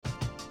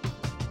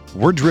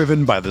We're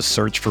driven by the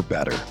search for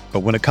better. But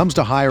when it comes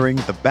to hiring,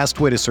 the best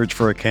way to search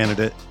for a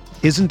candidate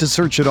isn't to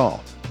search at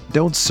all.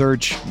 Don't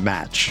search,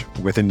 match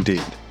with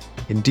Indeed.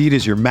 Indeed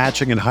is your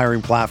matching and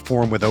hiring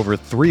platform with over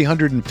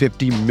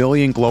 350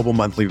 million global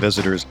monthly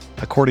visitors,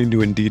 according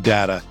to Indeed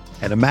data,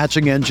 and a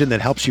matching engine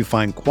that helps you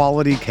find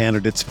quality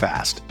candidates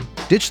fast.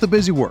 Ditch the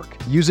busy work.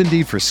 Use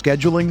Indeed for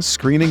scheduling,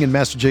 screening, and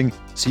messaging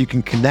so you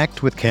can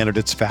connect with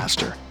candidates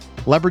faster.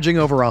 Leveraging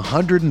over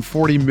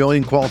 140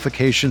 million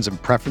qualifications and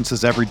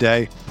preferences every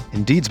day,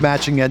 Indeed's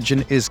matching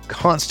engine is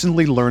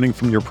constantly learning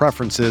from your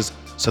preferences,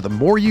 so the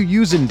more you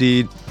use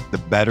Indeed, the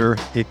better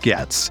it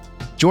gets.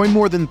 Join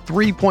more than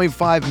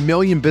 3.5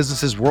 million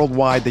businesses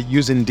worldwide that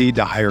use Indeed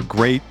to hire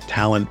great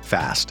talent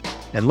fast.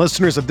 And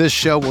listeners of this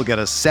show will get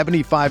a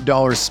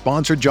 $75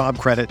 sponsored job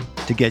credit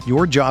to get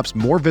your jobs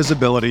more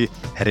visibility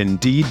at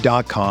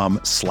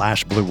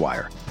Indeed.com/Blue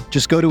Wire.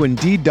 Just go to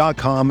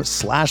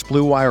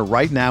Indeed.com/Blue Wire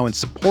right now and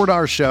support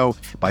our show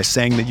by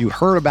saying that you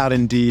heard about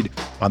Indeed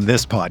on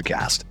this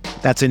podcast.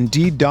 That's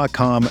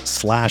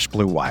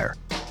Indeed.com/Blue Wire.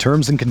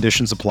 Terms and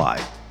conditions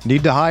apply.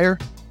 Need to hire?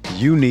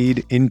 You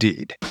need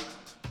Indeed.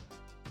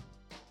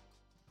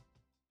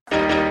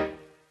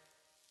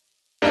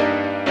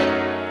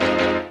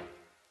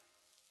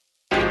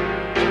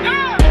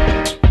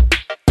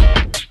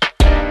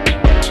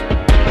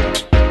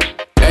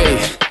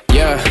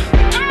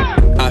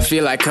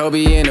 Feel like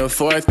Kobe in the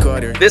fourth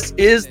quarter. This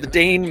is the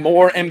Dane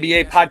Moore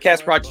NBA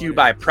podcast brought to you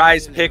by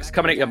Prize Picks,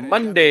 coming at you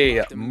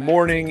Monday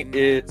morning.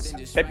 It's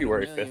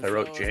February 5th. I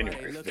wrote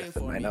January 5th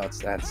in my notes.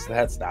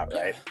 That's not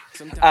right.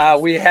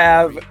 We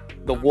have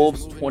the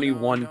Wolves'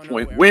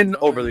 21-point win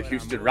over the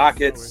Houston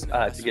Rockets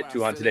to get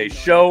to on today's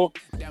show.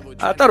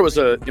 I thought it was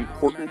an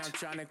important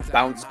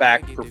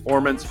bounce-back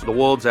performance for the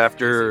Wolves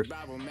after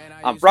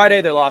on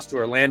Friday they lost to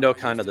Orlando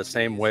kind of the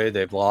same way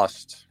they've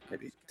lost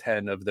maybe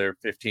 10 of their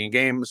 15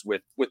 games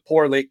with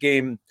poor late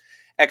game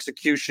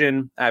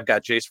execution. I've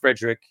got Jace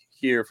Frederick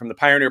here from the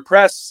Pioneer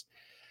Press.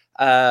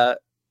 Jace,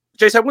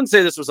 I wouldn't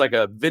say this was like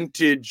a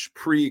vintage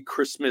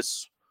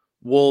pre-Christmas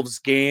Wolves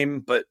game,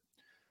 but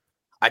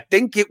I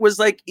think it was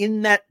like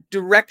in that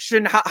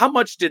direction. How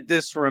much did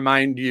this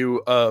remind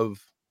you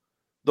of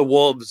the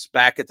Wolves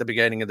back at the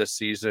beginning of the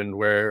season,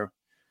 where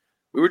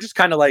we were just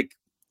kind of like,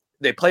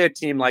 they play a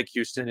team like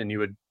Houston and you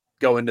would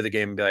go into the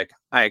game and be like,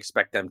 I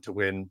expect them to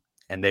win.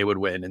 And they would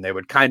win, and they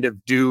would kind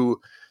of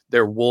do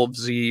their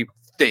Wolvesy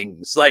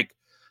things. Like,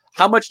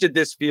 how much did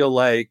this feel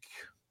like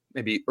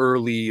maybe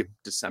early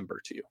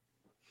December to you?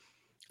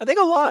 I think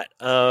a lot.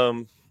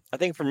 I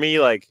think for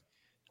me, like,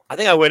 I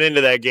think I went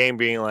into that game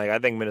being like, I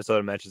think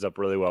Minnesota matches up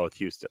really well with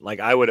Houston. Like,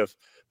 I would have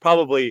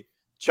probably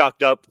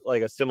chalked up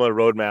like a similar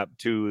roadmap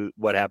to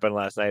what happened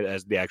last night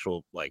as the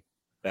actual, like,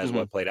 as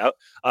what played out.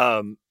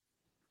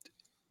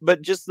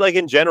 But just like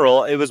in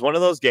general, it was one of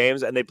those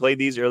games, and they played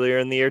these earlier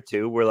in the year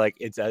too, where like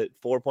it's a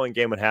 4-point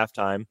game at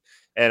halftime.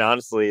 And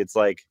honestly, it's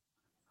like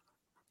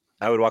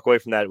I would walk away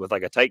from that with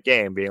like a tight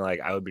game being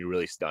like, I would be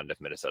really stunned if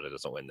Minnesota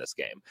doesn't win this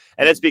game.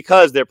 And it's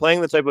because they're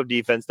playing the type of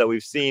defense that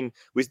we've seen.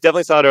 We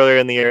definitely saw it earlier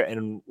in the year,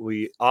 and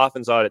we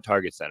often saw it at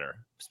Target Center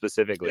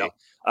specifically.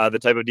 Yeah. The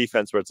type of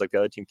defense where it's like the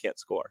other team can't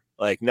score,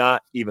 like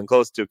not even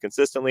close to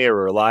consistently or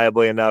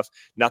reliably enough.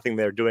 Nothing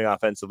they're doing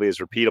offensively is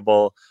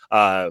repeatable.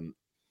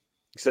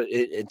 So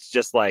it's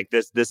just like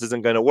this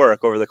isn't going to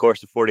work over the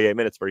course of 48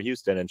 minutes for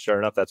Houston. And sure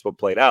enough, that's what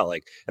played out.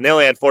 Like, and they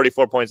only had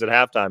 44 points at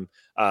halftime.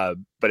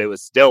 But it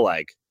was still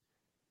like,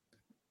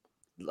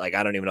 I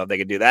don't even know if they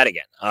could do that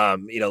again.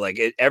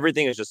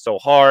 Everything is just so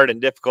hard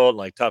and difficult and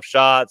like tough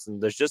shots.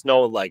 And there's just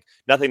no, like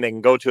nothing they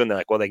can go to. And they're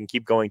like, well, they can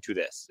keep going to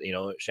this,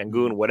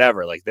 Şengün,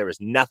 whatever. Like there was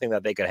nothing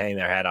that they could hang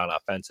their hat on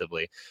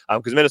offensively.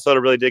 Because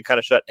Minnesota really did kind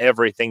of shut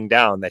everything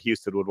down that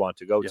Houston would want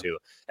to go to.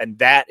 And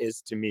that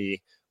is to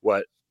me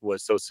what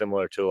was so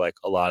similar to like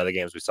a lot of the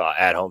games we saw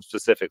at home,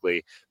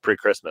 specifically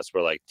pre-Christmas,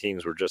 where like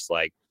teams were just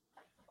like,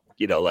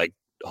 like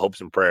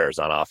hopes and prayers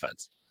on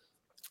offense.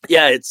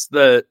 Yeah, it's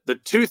the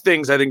two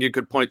things I think you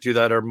could point to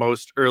that are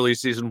most early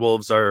season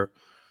Wolves are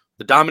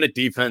the dominant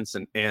defense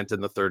and Ant in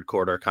the third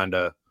quarter kind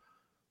of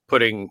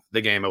putting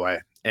the game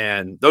away.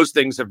 And those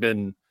things have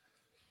been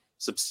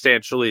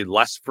substantially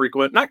less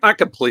frequent, not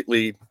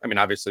completely. I mean,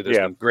 obviously there's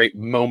been great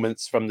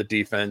moments from the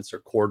defense or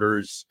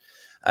quarters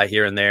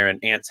here and there,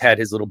 and Ant's had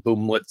his little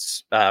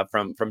boomlets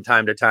from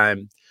time to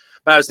time.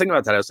 But I was thinking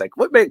about that. I was like,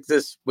 what makes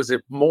this? Was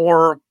it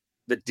more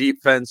the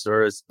defense,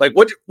 or is like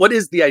what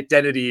is the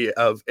identity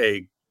of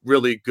a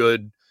really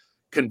good,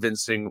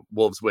 convincing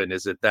Wolves win?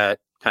 Is it that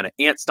kind of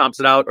Ant stomps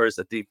it out, or is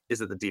it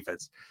the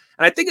defense?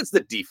 And I think it's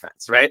the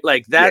defense, right?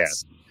 Like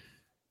that's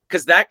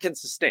because that can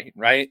sustain,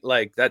 right?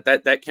 Like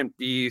that can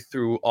be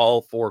through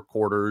all four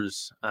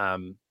quarters.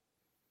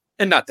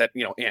 And not that,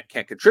 Ant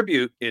can't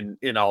contribute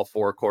in all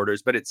four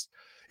quarters, but it's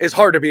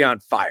hard to be on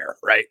fire,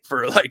 right?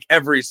 For like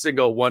every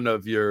single one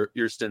of your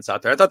stints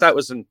out there. I thought that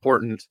was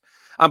important.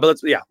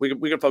 But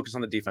we can focus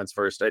on the defense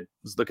first. I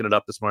was looking it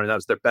up this morning. That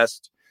was their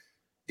best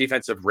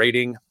defensive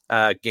rating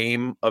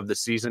game of the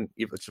season.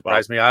 Even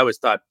surprised me. I always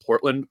thought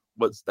Portland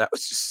was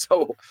just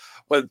so,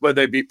 when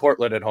they beat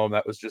Portland at home,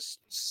 that was just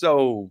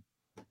so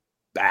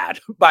bad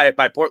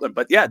by Portland.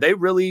 But yeah, they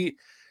really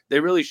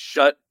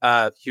shut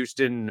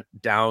Houston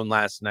down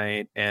last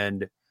night.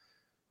 And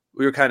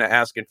we were kind of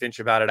asking Finch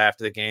about it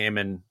after the game.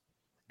 And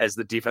as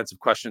the defensive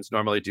questions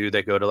normally do,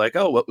 they go to like,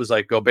 oh, what was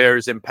like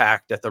Gobert's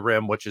impact at the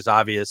rim, which is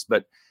obvious.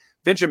 But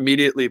Finch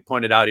immediately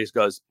pointed out, he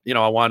goes,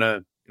 I want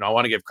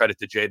to give credit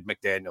to Jaden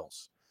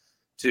McDaniels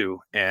too.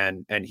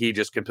 And he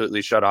just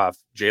completely shut off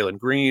Jalen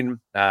Green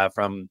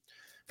from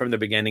the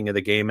beginning of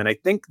the game. And I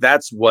think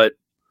that's what,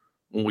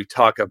 when we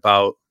talk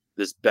about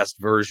this best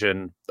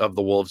version of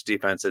the Wolves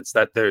defense, it's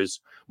that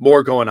there's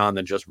more going on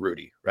than just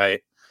Rudy,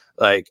 right?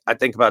 Like, I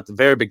think about the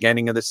very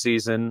beginning of the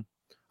season,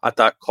 I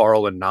thought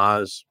Carl and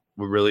Nas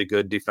were really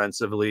good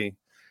defensively.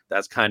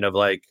 That's kind of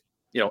like,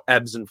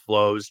 ebbs and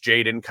flows.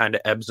 Jaden kind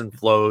of ebbs and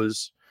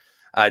flows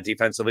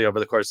defensively over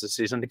the course of the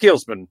season.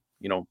 Nikhil's been,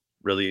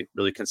 really,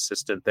 really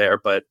consistent there.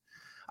 But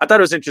I thought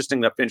it was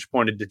interesting that Finch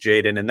pointed to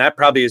Jaden, and that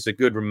probably is a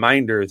good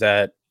reminder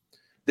that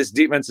this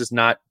defense is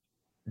not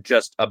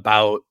just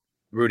about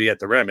Rudy at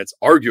the rim. It's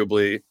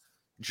arguably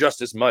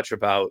just as much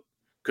about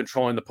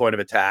controlling the point of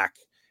attack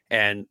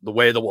and the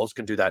way the Wolves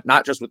can do that,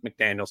 not just with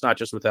McDaniels, not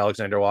just with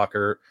Alexander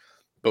Walker,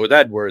 but with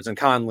Edwards and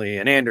Conley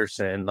and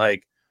Anderson.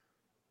 Like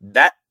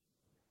that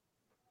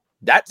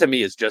to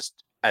me is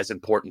just as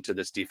important to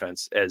this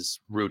defense as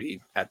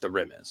Rudy at the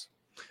rim is.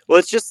 Well,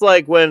 it's just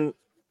like when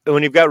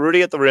you've got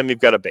Rudy at the rim, you've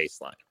got a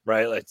baseline,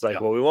 right? It's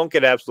like, well, we won't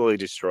get absolutely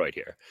destroyed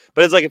here.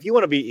 But it's like, if you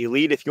want to be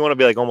elite, if you want to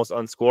be like almost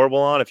unscorable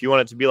on, if you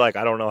want it to be like,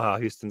 I don't know how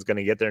Houston's going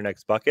to get their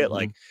next bucket,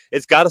 like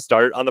it's got to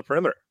start on the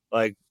perimeter.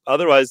 Like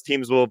otherwise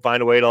teams will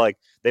find a way to like,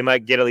 they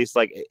might get at least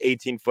like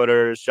 18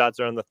 footers, shots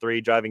around the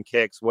three, driving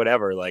kicks,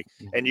 whatever. Like,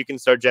 and you can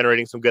start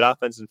generating some good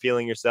offense and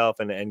feeling yourself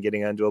and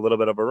getting into a little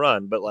bit of a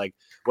run. But like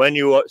when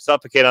you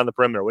suffocate on the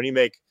perimeter, when you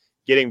make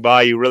getting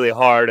by you really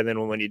hard, and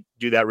then when you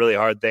do that really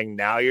hard thing,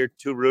 now you're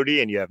too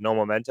Rudy and you have no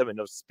momentum and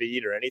no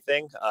speed or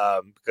anything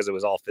because it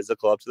was all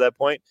physical up to that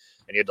point,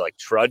 and you had to like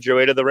trudge your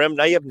way to the rim.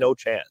 Now you have no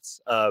chance.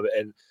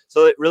 And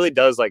so it really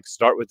does like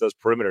start with those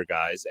perimeter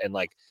guys, and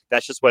like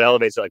that's just what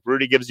elevates it. Like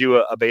Rudy gives you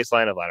a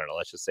baseline of, I don't know,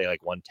 let's just say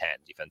like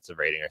 110 defensive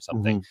rating or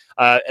something,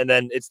 and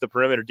then it's the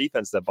perimeter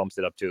defense that bumps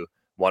it up to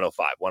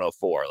 105,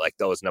 104, like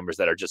those numbers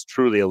that are just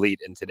truly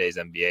elite in today's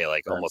NBA,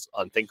 like almost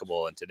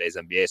unthinkable in today's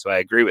NBA. So I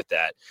agree with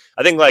that.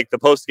 I think like the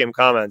post-game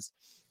comments,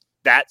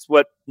 that's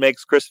what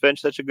makes Chris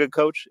Finch such a good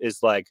coach,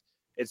 is like,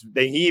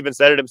 he even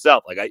said it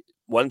himself. Like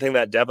one thing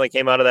that definitely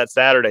came out of that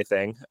Saturday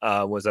thing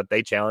was that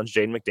they challenged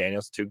Jaden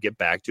McDaniels to get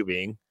back to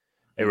being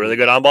a really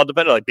good on-ball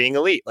defender, like being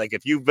elite. Like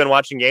if you've been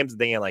watching games and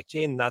thinking like,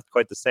 Jaden, not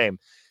quite the same,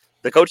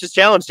 the coaches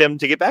challenged him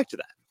to get back to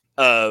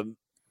that.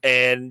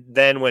 And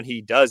then when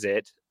he does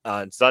it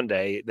on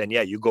Sunday, then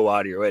yeah, you go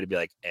out of your way to be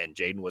like, and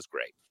Jaden was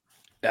great.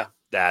 Yeah,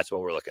 that's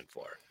what we're looking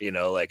for.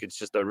 Like it's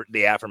just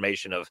the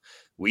affirmation of,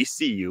 we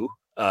see you,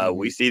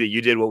 we see that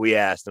you did what we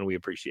asked, and we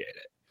appreciate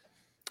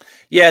it.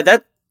 Yeah,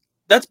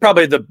 that's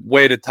probably the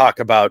way to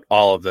talk about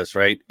all of this,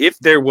 right? If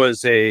there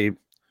was a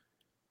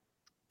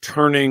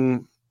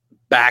turning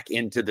back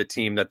into the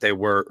team that they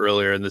were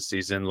earlier in the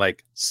season,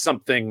 like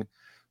something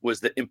was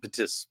the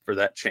impetus for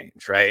that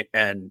change, right?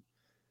 And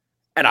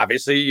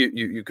obviously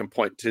you can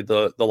point to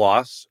the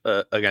loss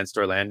against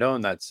Orlando,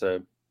 and that's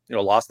a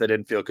loss they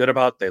didn't feel good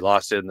about. They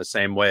lost it in the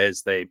same way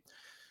as they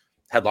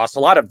had lost a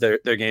lot of their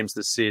games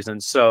this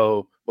season.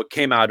 So what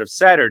came out of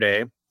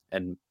Saturday,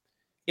 and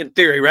in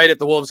theory, right, if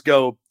the Wolves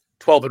go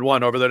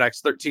 12-1 over the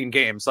next 13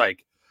 games,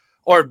 like,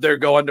 or they're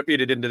go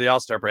undefeated into the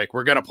All-Star break,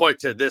 we're going to point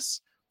to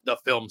the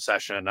film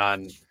session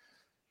on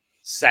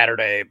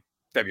Saturday,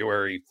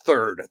 February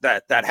 3rd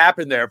that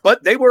happened there.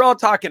 But they were all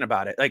talking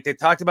about it. Like they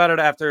talked about it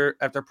after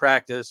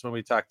practice when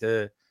we talked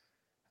to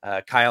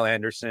Kyle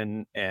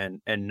Anderson and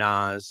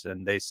Nas,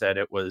 and they said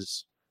it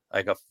was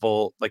like a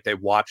full, like they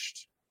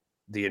watched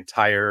the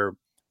entire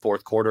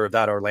fourth quarter of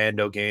that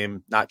Orlando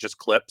game, not just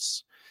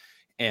clips,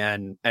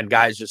 and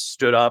guys just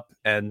stood up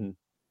and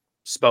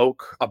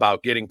spoke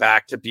about getting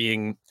back to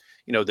being,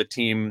 the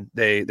team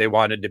they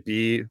wanted to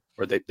be,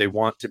 or they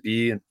want to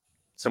be. And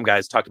some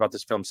guys talked about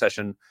this film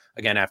session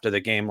again after the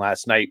game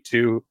last night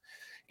too.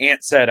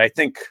 Ant said, I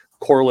think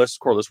Corliss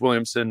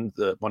Williamson,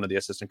 one of the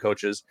assistant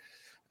coaches,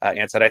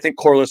 Ant said, I think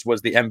Corliss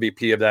was the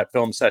MVP of that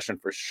film session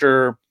for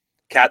sure.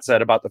 Kat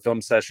said about the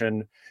film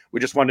session, we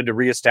just wanted to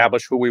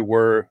reestablish who we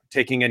were,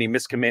 taking any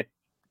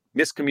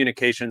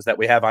miscommunications that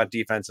we have on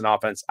defense and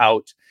offense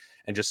out,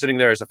 and just sitting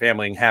there as a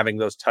family and having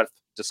those tough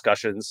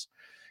discussions.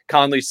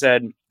 Conley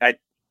said,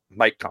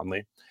 Mike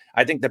Conley,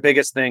 I think the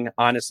biggest thing,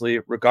 honestly,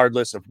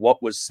 regardless of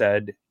what was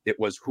said, it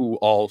was who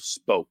all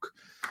spoke.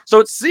 So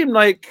it seemed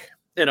like,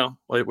 we're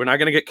not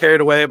going to get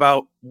carried away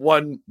about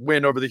one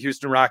win over the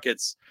Houston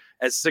Rockets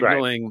as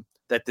signaling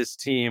that this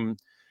team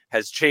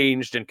has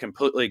changed and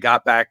completely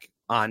got back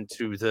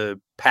onto the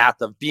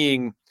path of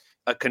being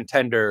a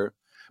contender.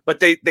 But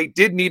they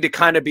did need to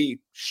kind of be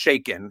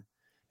shaken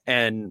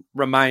and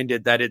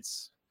reminded that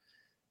it's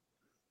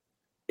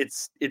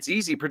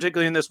easy,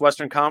 particularly in this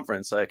Western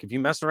Conference. Like if you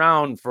mess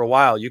around for a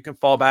while, you can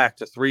fall back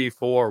to 3,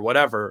 4,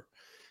 whatever.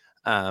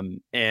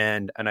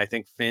 And I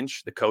think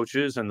Finch, the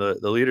coaches and the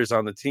leaders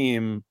on the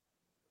team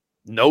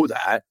know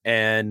that,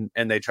 and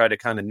they try to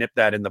kind of nip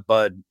that in the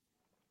bud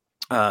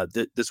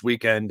this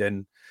weekend.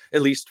 And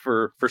at least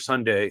for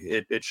Sunday,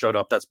 it showed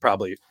up. That's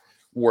probably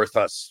worth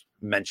us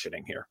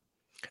mentioning here.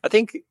 I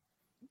think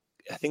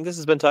this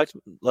has been talked,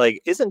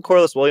 like, isn't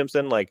Corliss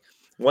Williamson, like,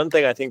 one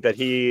thing I think that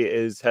he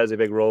has a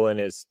big role in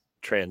is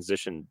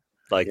transition.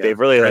 Like, they've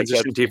really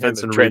transition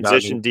defense and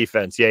transition rebounding.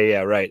 defense. Yeah,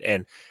 right.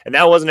 And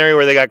that was an area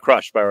where they got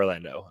crushed by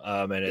Orlando.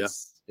 And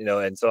it's,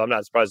 and so I'm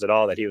not surprised at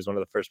all that he was one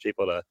of the first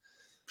people to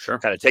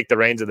kind of take the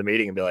reins of the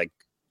meeting and be like,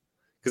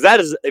 because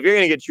that is, if you're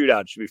going to get chewed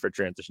out, it should be for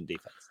transition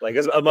defense. Like,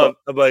 above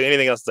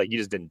anything else, it's like, you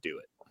just didn't do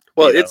it.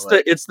 Well,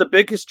 it's the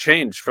biggest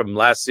change from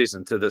last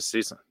season to this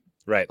season.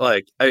 Right.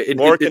 Like,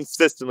 more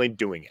consistently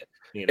doing it.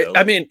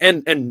 I mean,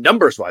 and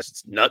numbers wise,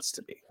 it's nuts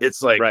to me.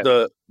 It's like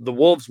the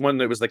Wolves, when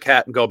it was the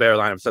Cat and Gobert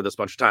lineup, I've said this a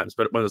bunch of times,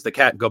 but when it was the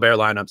Cat and Gobert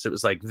lineups, it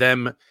was like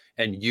them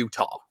and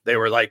Utah. They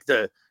were like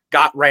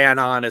got ran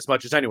on as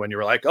much as anyone. You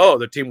were like, oh,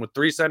 the team with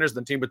 3 centers,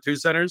 the team with 2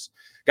 centers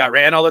got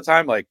ran all the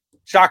time. Like,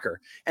 shocker.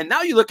 And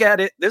now you look at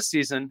it this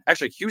season,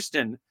 actually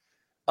Houston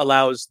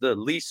allows the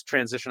least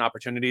transition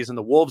opportunities, and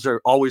the Wolves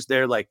are always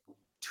there, like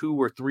 2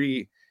 or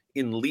 3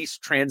 in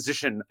least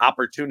transition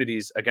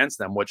opportunities against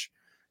them, which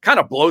kind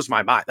of blows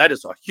my mind. That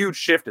is a huge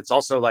shift. It's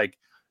also like,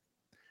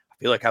 I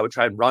feel like I would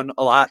try and run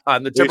a lot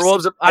on the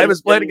Timberwolves if I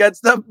was playing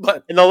against them.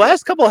 But in the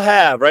last couple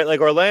have, right? Like,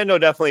 Orlando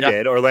definitely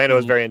did. Orlando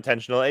was very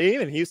intentional. And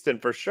even Houston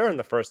for sure in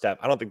the first half.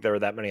 I don't think there were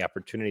that many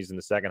opportunities in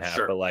the second half,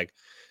 but like,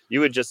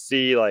 you would just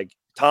see like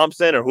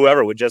Thompson or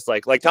whoever would just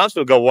like Thompson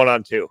would go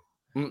 1-on-2.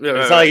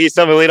 It's not like he's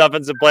some elite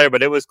offensive player,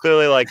 but it was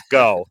clearly like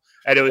go.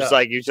 And it was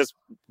like, you just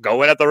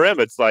go in at the rim.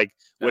 It's like,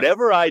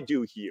 whatever I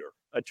do here,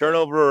 a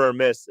turnover or a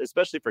miss,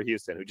 especially for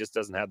Houston, who just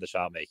doesn't have the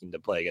shot making to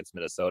play against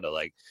Minnesota,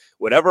 like,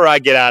 whatever I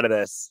get out of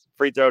this,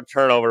 free throw,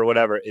 turnover,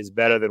 whatever, is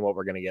better than what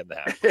we're going to get in the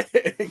half.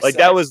 Exactly. Like,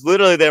 that was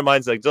literally their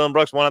mindset. Like, Dylan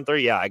Brooks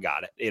 1-on-3. Yeah, I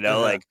got it.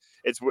 Like,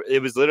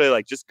 it was literally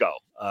like, just go.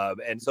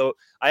 And so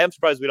I am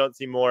surprised we don't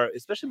see more,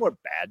 especially more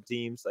bad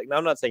teams. Like, now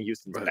I'm not saying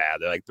Houston's bad.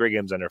 They're like 3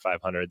 games under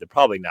 500. They're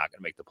probably not going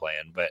to make the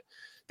play-in, but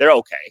they're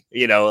okay.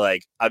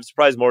 Like, I'm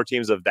surprised more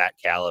teams of that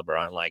caliber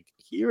aren't like,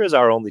 here is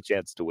our only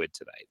chance to win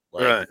tonight.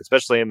 Like,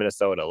 especially in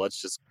Minnesota, let's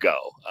just go.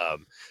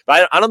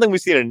 But I don't think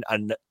we've seen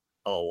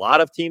a lot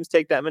of teams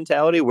take that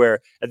mentality, where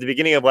at the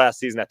beginning of last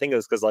season, I think it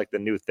was because like the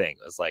new thing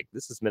was like,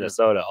 this is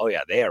Minnesota. Oh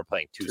yeah, they are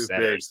playing 2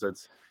 centers.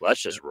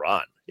 Let's just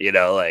run.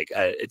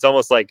 It's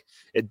almost like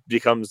it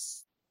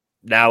becomes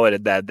now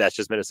that's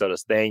just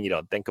Minnesota's thing. You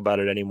don't think about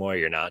it anymore.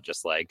 You're not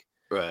just like,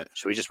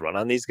 should we just run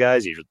on these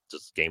guys? You're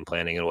just game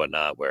planning and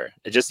whatnot, where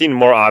it just seemed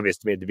more obvious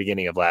to me at the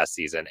beginning of last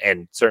season.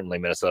 And certainly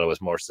Minnesota was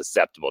more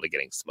susceptible to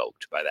getting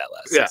smoked by that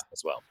last season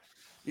as well.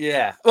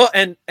 Yeah. Well,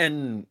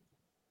 and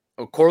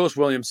Corliss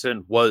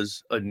Williamson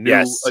was a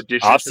new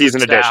addition,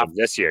 off-season addition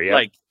this year. Yeah.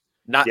 Like,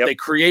 they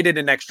created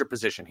an extra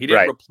position. He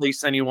didn't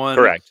replace anyone.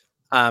 Correct.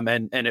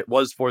 And it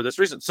was for this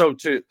reason. So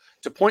to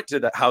point to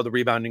that, how the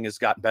rebounding has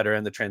gotten better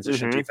and the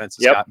transition defense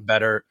has gotten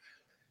better,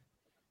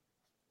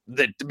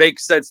 that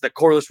makes sense that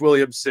Corliss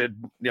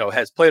Williamson,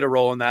 has played a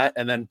role in that,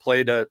 and then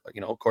played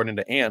according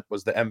to Ant,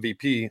 was the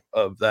MVP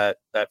of that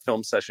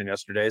film session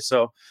yesterday.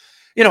 So,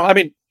 I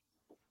mean,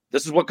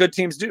 this is what good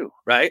teams do,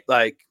 right?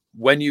 Like,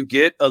 when you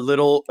get a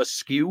little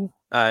askew,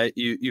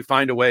 you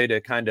find a way to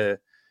kind of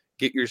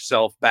get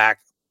yourself back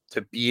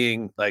to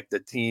being like the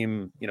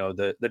team,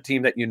 the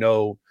team that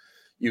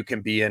you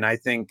can be. And I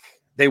think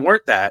they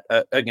weren't that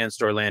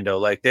against Orlando.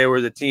 Like, they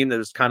were the team that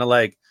was kind of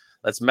like,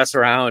 let's mess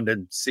around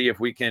and see if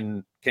we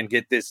can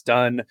get this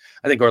done.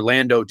 I think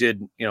Orlando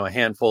did, a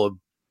handful of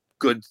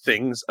good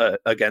things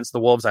against the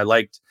Wolves. I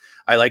liked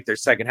their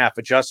second half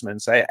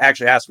adjustments. I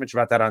actually asked Mitch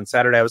about that on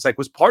Saturday. I was like,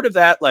 was part of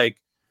that like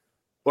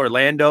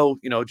Orlando,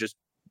 just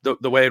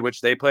the way in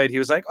which they played? He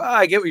was like, oh,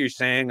 I get what you're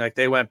saying. Like,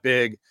 they went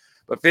big,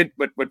 but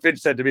what Finch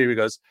said to me, he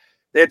goes,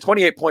 they had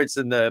 28 points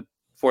in the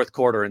fourth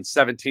quarter and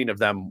 17 of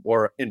them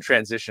were in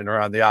transition or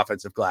on the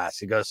offensive glass.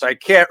 He goes, so I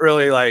can't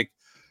really like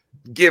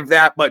give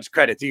that much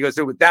credit. He goes,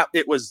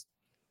 it was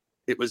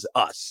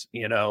us,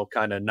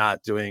 kind of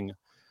not doing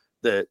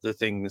the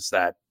things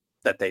that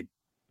they,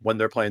 when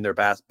they're playing their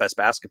best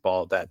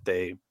basketball, that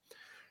they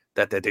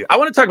do. I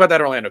want to talk about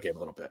that Orlando game a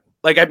little bit.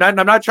 Like, I'm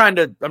not trying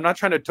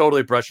to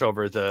totally brush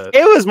over the.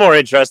 It was more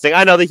interesting.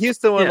 I know the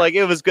Houston one, like,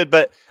 it was good,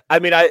 but I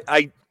mean,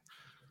 I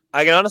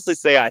can honestly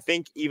say, I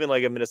think even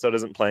like if Minnesota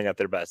isn't playing at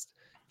their best,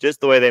 just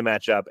the way they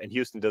match up, and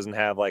Houston doesn't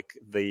have like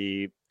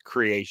the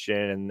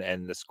creation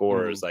and the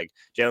scorers. Like,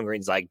 Jalen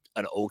Green's like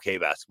an okay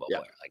basketball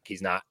player. Like,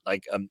 he's not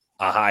like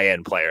a high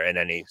end player in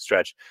any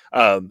stretch.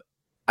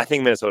 I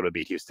think Minnesota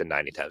beat Houston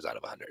 90 times out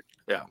of 100.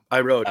 Yeah,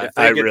 I wrote. If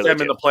they get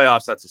them in the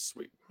playoffs, that's a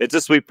sweep. It's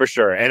a sweep for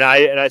sure. And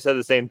I said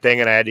the same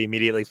thing, and I had to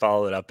immediately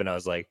follow it up, and I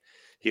was like,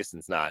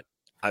 Houston's not.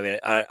 I mean,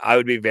 I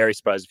would be very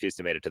surprised if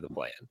Houston made it to the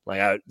play-in.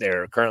 Like,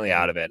 they're currently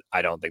out of it.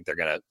 I don't think they're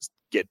gonna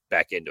get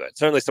back into it.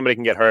 Certainly, somebody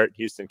can get hurt.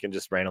 Houston can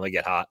just randomly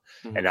get hot,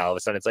 and all of a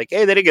sudden, it's like,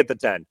 hey, they didn't get the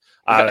 10,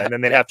 and then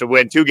they'd have to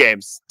win 2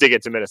 games to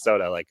get to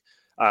Minnesota. Like,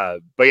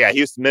 But yeah,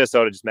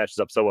 Minnesota just matches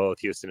up so well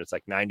with Houston. It's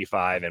like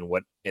 95 and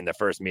what in the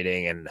first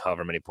meeting and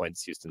however many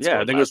points Houston scored.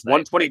 I think it was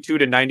 122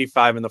 to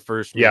 95 in the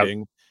first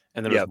meeting.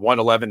 And then it was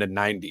 111 to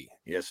 90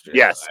 yesterday.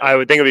 Yes, I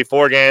would think it'd be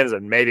 4 games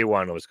and maybe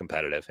one was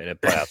competitive in a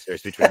playoff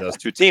series between those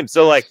two teams.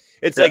 So like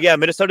it's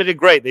Minnesota did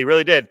great. They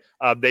really did.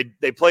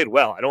 They played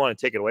well. I don't want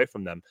to take it away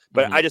from them,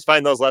 but I just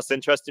find those less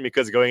interesting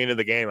because going into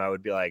the game, I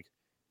would be like,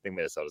 I think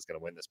Minnesota's going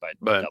to win this by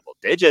double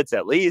digits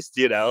at least.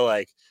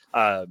 Because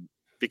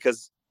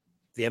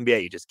the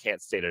NBA, you just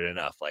can't state it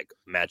enough. Like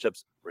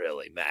matchups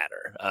really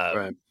matter.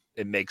 Right.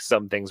 It makes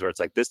some things where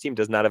it's like this team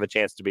does not have a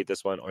chance to beat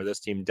this one, or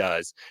this team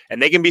does,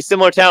 and they can be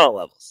similar talent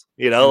levels.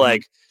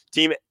 Like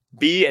Team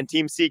B and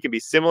Team C can be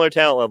similar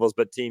talent levels,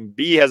 but Team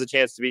B has a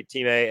chance to beat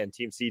Team A, and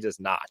Team C does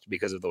not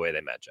because of the way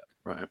they match up.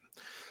 Right.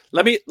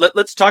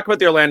 Let's talk about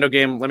the Orlando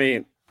game.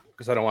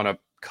 Because I don't want to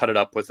cut it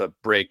up with a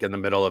break in the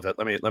middle of it.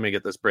 Let me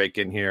get this break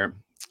in here.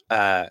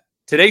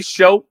 Today's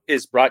show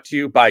is brought to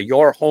you by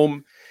Your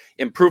Home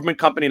Improvement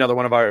Company, another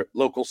one of our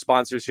local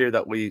sponsors here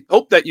that we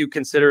hope that you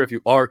consider if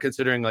you are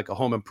considering like a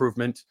home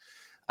improvement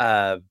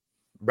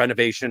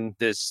renovation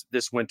this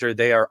winter.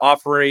 They are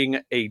offering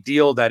a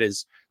deal that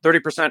is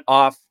 30%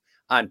 off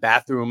on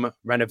bathroom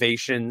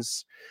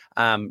renovations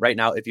right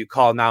now. If you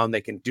call now, and they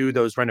can do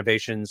those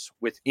renovations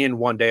within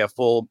one day, a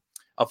full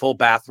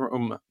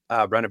bathroom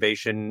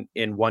renovation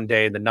in one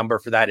day. The number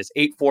for that is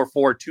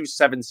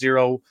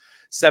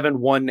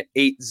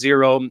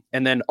 844-270-7180.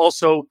 And then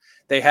also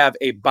they have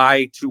a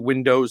buy 2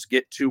 windows,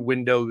 get 2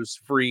 windows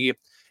free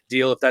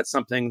deal if that's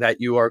something that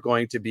you are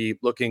going to be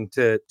looking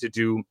to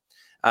do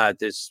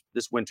this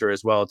winter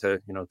as well. To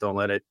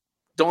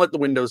don't let the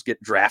windows get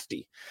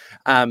drafty.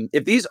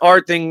 If these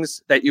are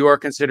things that you are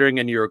considering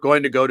and you're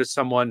going to go to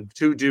someone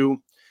to do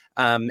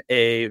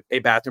a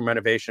bathroom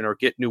renovation or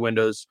get new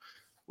windows,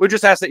 we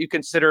just ask that you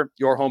consider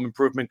Your Home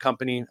Improvement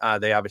Company.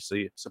 They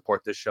obviously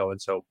support this show,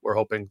 and so we're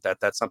hoping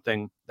that that's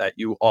something that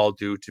you all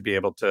do to be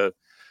able to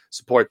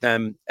support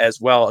them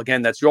as well.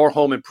 Again, that's Your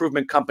Home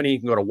Improvement Company. You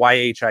can go to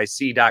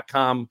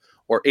yhic.com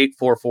or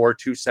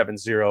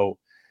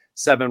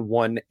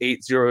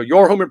 844-270-7180.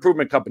 Your Home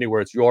Improvement Company,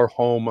 where it's your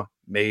home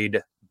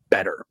made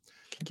better.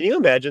 Can you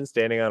imagine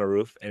standing on a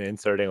roof and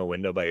inserting a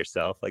window by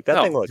yourself? Like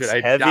that thing looks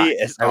dude, heavy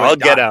as all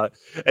get out,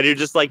 and you're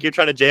just like you're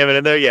trying to jam it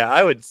in there. Yeah,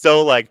 I would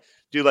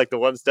do like the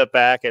one step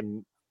back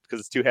and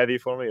because it's too heavy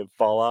for me and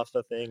fall off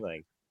the thing.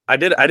 Like I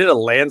did a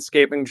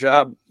landscaping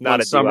job,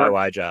 not a summer.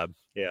 DIY job.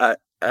 Yeah,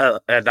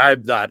 and I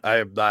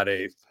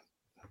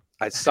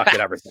suck at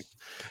everything.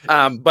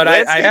 But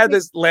I had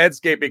this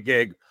landscaping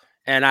gig,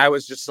 and I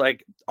was just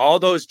like all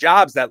those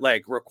jobs that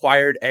like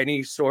required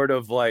any sort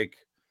of like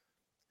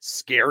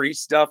scary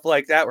stuff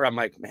like that, where I'm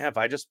like, man, if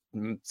I just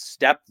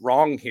step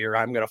wrong here,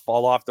 I'm gonna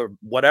fall off the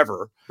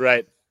whatever.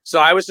 Right. So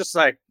I was just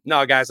like,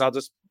 no, guys, I'll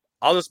just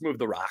move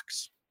the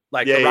rocks.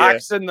 Like the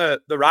rocks in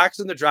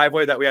the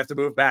driveway that we have to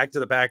move back to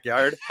the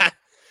backyard.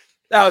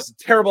 That was a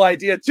terrible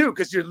idea too,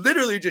 because you're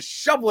literally just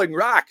shoveling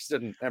rocks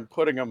and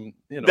putting them,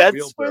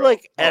 That's where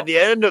at the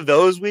end of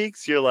those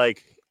weeks, you're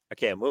like, I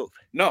can't move.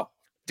 No,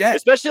 dead.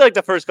 Especially like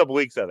the first couple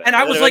weeks of it. And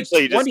I was like,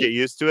 20. You just get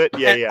used to it.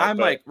 Yeah, I'm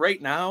like, right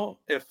now,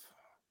 if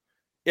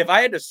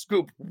I had to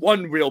scoop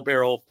one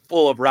wheelbarrow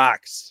full of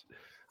rocks,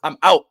 I'm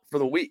out for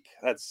the week.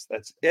 That's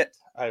it.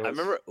 I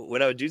remember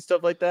when I would do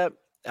stuff like that.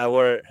 I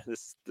wore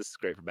this is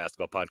great for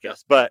basketball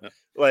podcast, but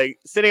like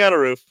sitting on a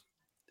roof,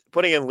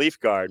 putting in leaf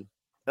guard,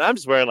 and I'm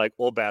just wearing like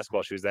old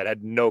basketball shoes that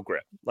had no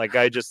grip. Like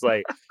I just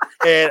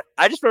and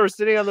I just remember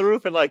sitting on the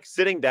roof and like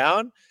sitting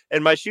down,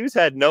 and my shoes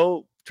had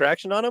no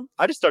traction on them.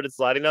 I just started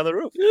sliding down the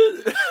roof.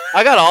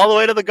 I got all the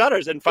way to the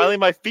gutters, and finally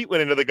my feet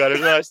went into the gutters,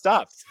 and I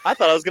stopped. I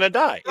thought I was gonna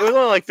die. It was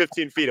only like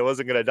 15 feet. I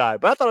wasn't gonna die,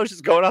 but I thought I was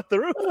just going off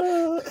the roof.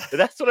 And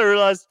that's when I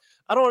realized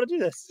I don't want to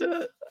do this.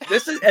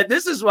 This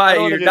is why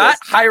you're not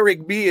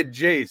hiring me and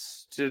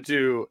Jace to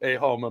do a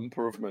home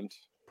improvement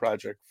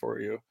project for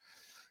you.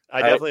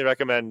 I definitely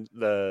recommend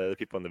the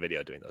people in the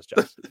video doing those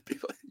jobs.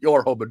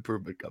 Your Home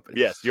Improvement Company.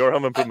 Yes, Your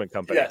Home Improvement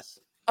Company. Yes.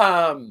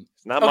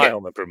 It's not my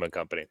home improvement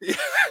company.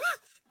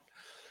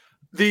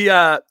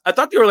 I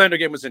thought the Orlando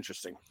game was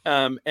interesting.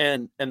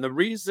 And the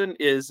reason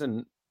is,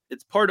 and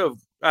it's part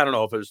of, I don't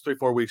know if it was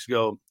 3-4 weeks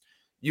ago,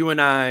 you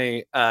and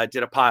I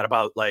did a pod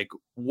about like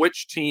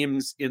which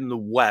teams in the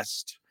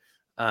West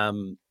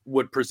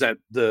would present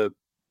a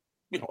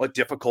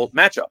difficult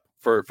matchup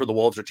for the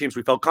Wolves, or teams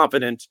we felt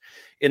confident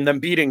in them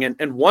beating.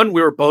 And one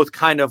we were both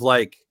kind of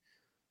like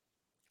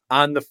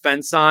on the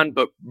fence on,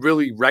 but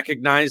really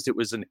recognized it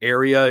was an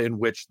area in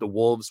which the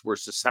Wolves were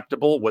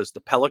susceptible, was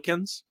the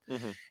Pelicans.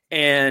 Mm-hmm.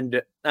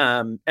 And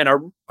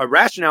our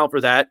rationale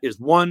for that is,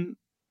 one,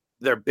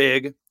 they're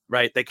big,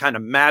 right? They kind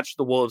of match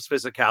the Wolves'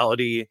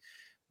 physicality,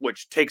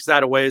 which takes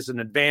that away as an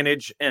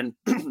advantage. And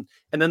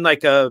then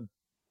like a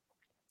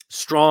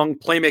strong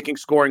playmaking,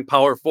 scoring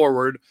power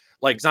forward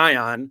like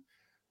Zion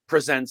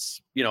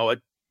presents, a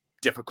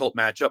difficult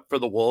matchup for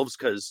the Wolves,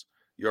 because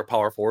your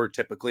power forward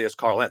typically is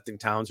Karl Anthony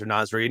Towns or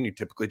Naz Reid, and you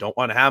typically don't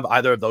want to have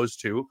either of those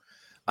two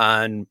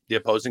on the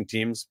opposing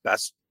team's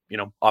best,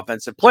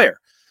 offensive player.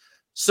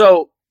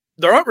 So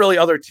there aren't really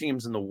other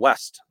teams in the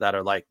West that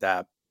are like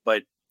that,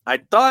 but I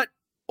thought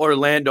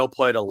Orlando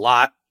played a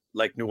lot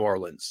like New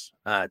Orleans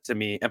to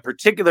me, and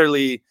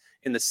particularly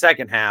in the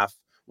second half,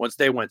 once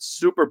they went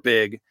super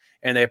big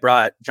and they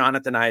brought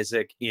Jonathan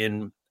Isaac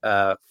in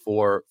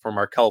for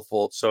Markelle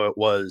Fultz. So it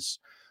was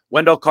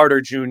Wendell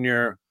Carter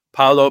Jr.,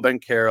 Paolo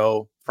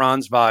Banchero,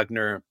 Franz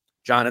Wagner,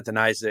 Jonathan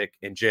Isaac,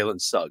 and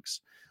Jalen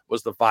Suggs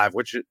was the five,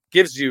 which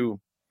gives you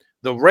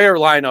the rare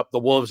lineup the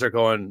Wolves are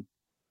going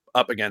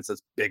up against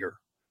that's bigger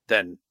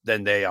than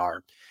they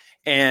are.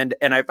 And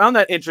I found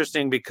that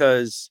interesting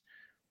because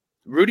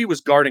Rudy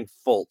was guarding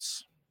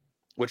Fultz,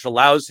 which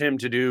allows him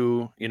to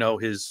do,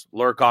 his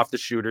lurk off the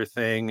shooter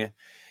thing.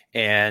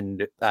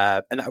 And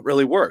that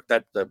really worked.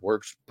 That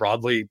works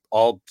broadly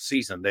all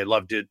season. They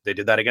loved it. They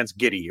did that against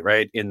Giddey,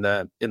 right? In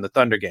the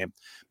Thunder game.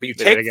 But you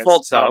take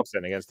Fultz out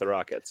against the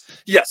Rockets.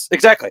 Yes,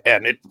 exactly.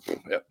 And it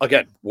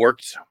again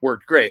worked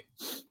great.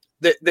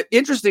 The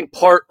interesting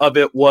part of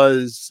it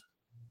was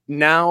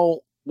now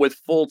with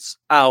Fultz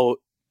out,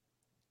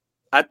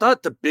 I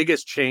thought the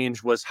biggest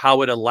change was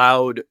how it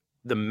allowed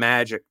the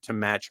Magic to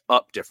match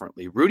up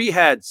differently. Rudy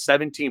had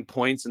 17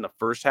 points in the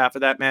first half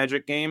of that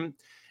Magic game,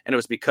 and it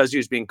was because he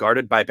was being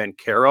guarded by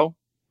Banchero,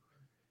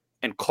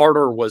 and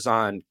Carter was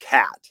on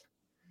Cat.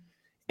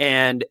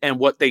 And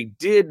what they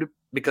did,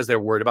 because they're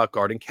worried about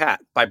guarding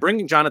Cat, by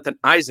bringing Jonathan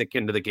Isaac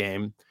into the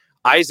game,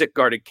 Isaac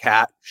guarded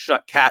Cat,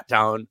 shut Cat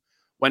down.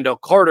 Wendell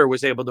Carter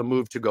was able to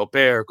move to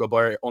Gobert.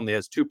 Gobert only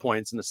has 2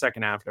 points in the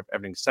second half after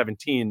having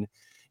 17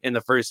 in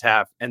the first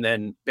half. And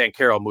then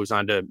Banchero moves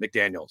on to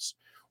McDaniels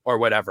or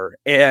whatever.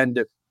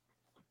 And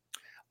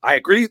I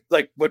agree,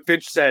 like what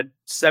Finch said,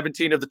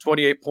 17 of the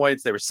 28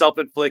 points, they were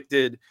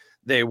self-inflicted.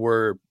 They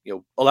were,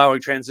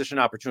 allowing transition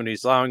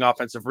opportunities, allowing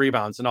offensive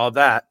rebounds and all of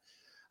that.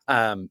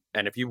 And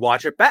if you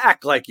watch it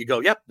back, like you go,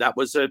 yep, that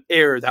was an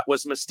error. That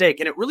was a mistake.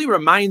 And it really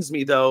reminds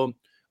me, though,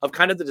 of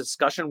kind of the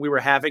discussion we were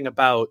having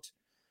about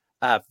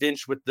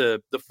Finch with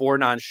the 4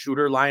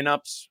 non-shooter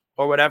lineups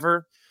or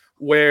whatever,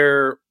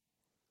 where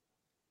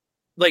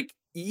like,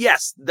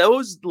 yes,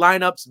 those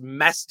lineups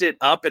messed it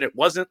up, and it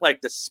wasn't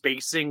like the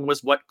spacing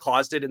was what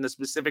caused it in the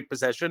specific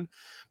possession,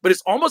 but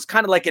it's almost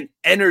kind of like an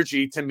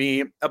energy to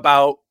me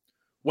about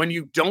when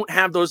you don't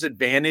have those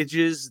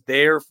advantages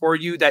there for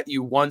you that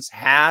you once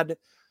had.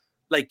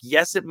 Like,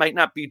 yes, it might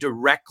not be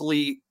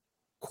directly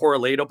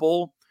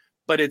correlatable,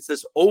 but it's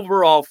this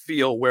overall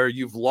feel where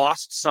you've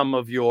lost some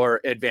of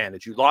your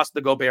advantage. You lost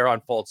the Gobert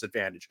on Fultz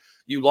advantage.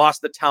 You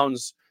lost the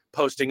Towns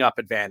posting up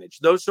advantage,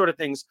 those sort of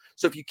things.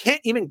 So if you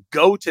can't even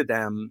go to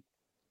them,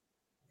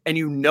 and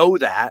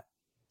that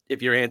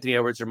if you're Anthony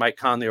Edwards or Mike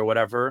Conley or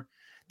whatever,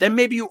 then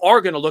maybe you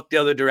are going to look the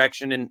other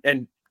direction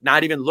and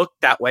not even look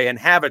that way and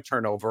have a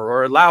turnover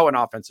or allow an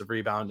offensive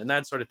rebound and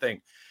that sort of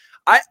thing.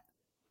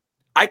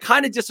 I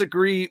kind of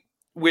disagree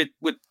with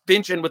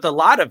Finch and with a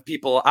lot of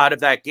people out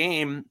of that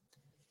game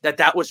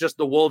that was just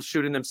the Wolves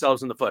shooting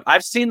themselves in the foot.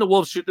 I've seen the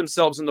Wolves shoot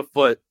themselves in the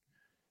foot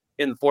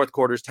in the fourth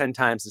quarters 10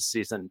 times this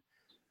season.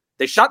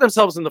 They shot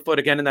themselves in the foot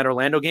again in that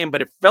Orlando game,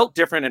 but it felt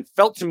different and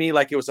felt to me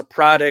like it was a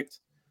product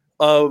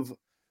of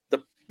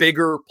the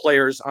bigger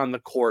players on the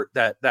court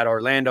that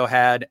Orlando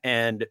had,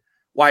 and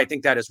why I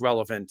think that is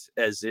relevant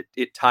as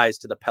it ties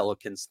to the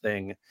Pelicans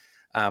thing,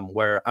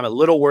 where I'm a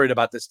little worried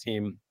about this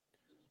team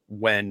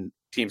when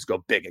teams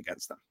go big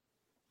against them.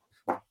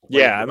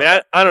 Yeah, I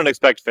mean, I don't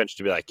expect Finch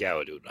to be like, yeah,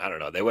 well, dude, I don't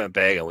know. They went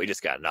big and we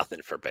just got nothing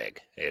for big.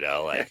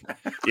 Like,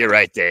 you're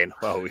right, Dane.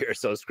 Well, we are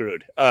so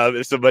screwed.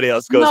 If somebody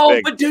else goes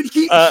big. No, but dude,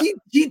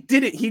 he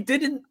did it. He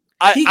didn't.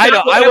 I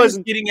know. I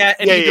wasn't getting at,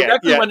 and he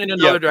directly went in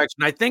another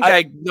direction. I think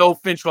I know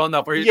Finch well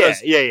enough where he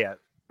goes. Yeah.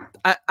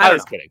 I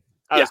was kidding.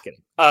 I was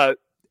kidding.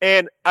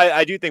 And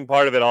I do think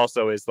part of it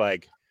also is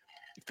like,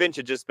 Finch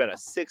had just spent a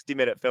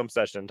 60-minute film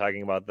session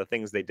talking about the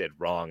things they did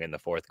wrong in the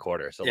fourth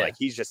quarter. So like,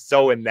 he's just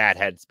so in that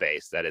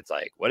headspace that it's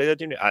like, what did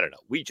they do? I don't know.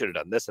 We should have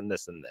done this and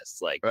this and this.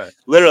 Like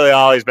literally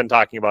all he's been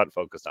talking about and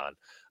focused on.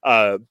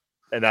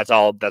 And that's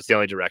the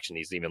only direction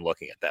he's even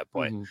looking at that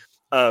point.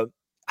 Mm-hmm.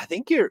 I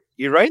think you're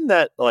right in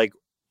that, like,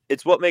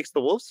 it's what makes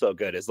the Wolves so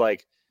good is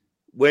like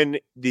when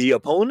the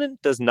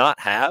opponent does not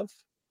have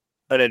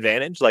an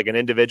advantage, like an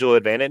individual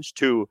advantage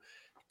to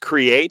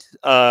create,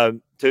 to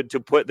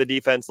put the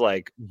defense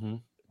like, mm-hmm.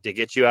 to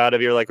get you out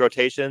of your like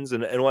rotations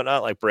and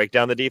whatnot, like break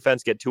down the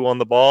defense, get 2 on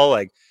the ball,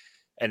 like,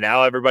 and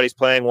now everybody's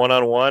playing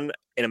 1-on-1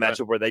 in a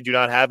matchup where they do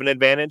not have an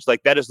advantage.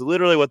 Like that is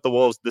literally what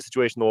the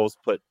situation the Wolves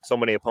put so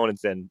many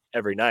opponents in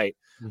every night.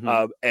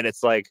 Mm-hmm. And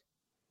it's like,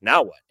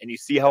 now what? And you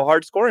see how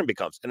hard scoring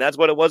becomes. And that's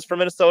what it was for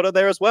Minnesota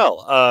there as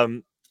well.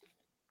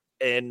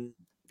 And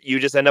you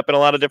just end up in a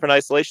lot of different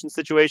isolation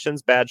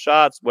situations, bad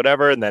shots,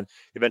 whatever. And then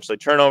eventually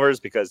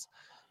turnovers because,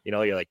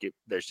 you're like,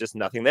 there's just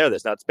nothing there.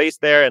 There's not space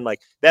there. And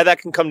like that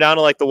can come down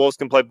to like the Wolves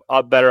can play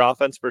a better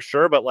offense for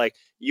sure. But like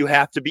you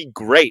have to be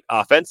great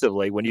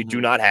offensively when you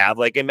do not have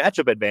like a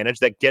matchup advantage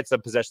that gets a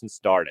possession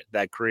started,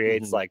 that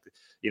creates like,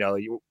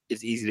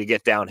 it's easy to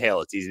get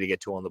downhill. It's easy to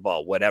get 2 on the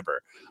ball,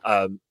 whatever.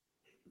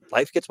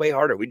 life gets way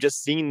harder. We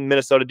just seen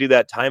Minnesota do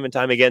that time and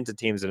time again to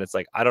teams, and it's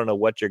like, I don't know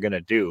what you're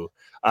gonna do.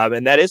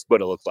 And that is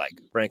what it looked like,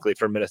 frankly,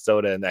 for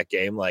Minnesota in that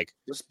game. Like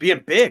just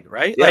being big,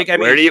 right? Yeah, Like, I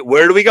mean,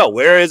 where do we go?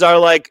 Where is our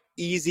like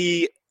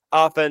easy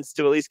offense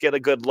to at least get a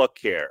good look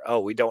here? Oh,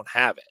 we don't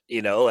have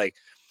it. Like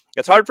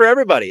it's hard for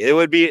everybody. It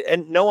would be,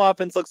 and no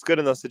offense looks good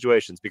in those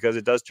situations because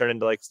it does turn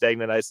into like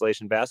stagnant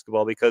isolation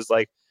basketball because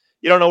like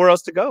you don't know where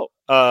else to go.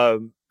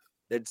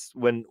 It's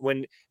when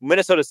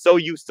Minnesota's so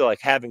used to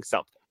like having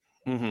something.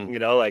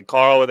 Like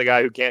Carl with a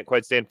guy who can't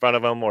quite stay in front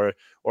of him or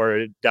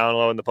down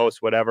low in the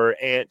post, whatever,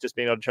 and just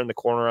being able to turn the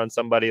corner on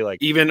somebody like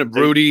even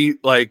Rudy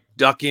like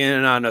duck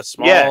in on a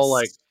small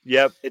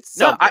it's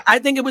no, I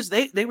think it was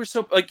they were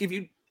so like if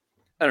you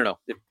I don't know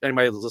if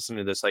anybody listening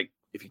to this, like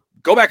if you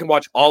go back and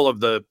watch all of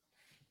the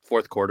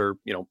fourth quarter,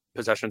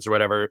 possessions or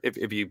whatever,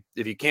 if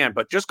you can,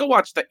 but just go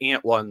watch the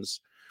Ant ones,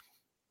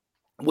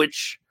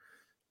 which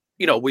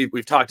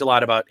we've talked a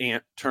lot about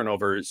Ant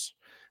turnovers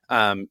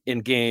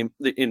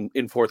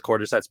in fourth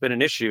quarters. That's been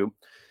an issue,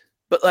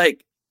 but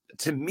like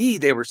to me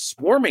they were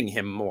swarming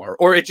him more,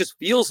 or it just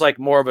feels like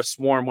more of a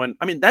swarm when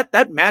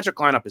that Magic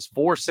lineup is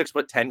 4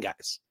 6'10"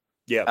 guys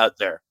out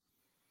there.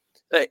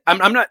 Like,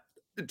 I'm not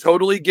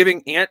totally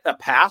giving Ant a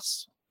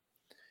pass,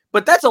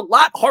 but that's a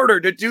lot harder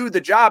to do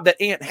the job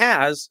that Ant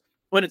has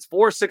when it's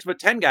 4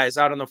 6'10" guys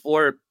out on the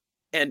floor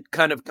and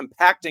kind of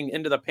compacting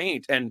into the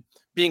paint and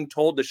being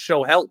told to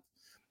show help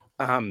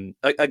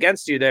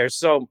against you there.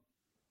 So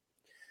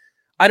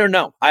I don't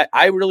know.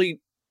 I really,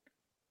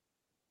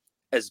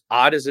 as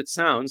odd as it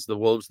sounds, the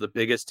Wolves, the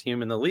biggest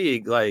team in the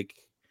league, like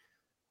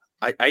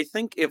I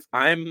think if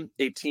I'm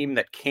a team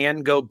that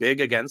can go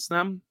big against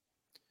them,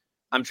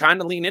 I'm trying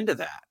to lean into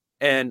that.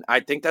 And I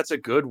think that's a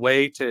good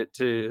way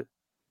to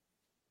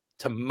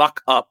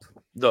muck up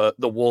the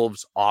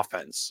Wolves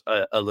offense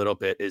a little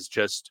bit, is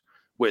just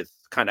with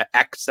kind of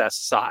excess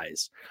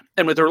size.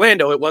 And with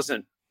Orlando, it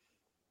wasn't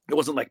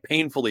like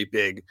painfully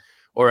big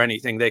or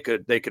anything. They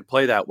could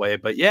play that way,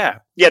 but yeah,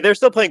 they're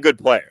still playing good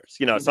players.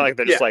 It's not like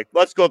they're just like,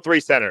 let's go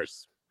 3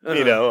 centers.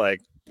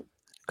 Like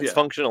it's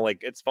functional, like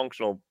it's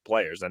functional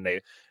players, and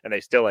they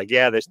still like,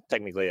 there's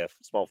technically a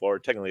small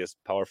forward, technically a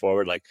power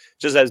forward, like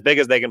just as big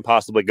as they can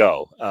possibly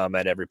go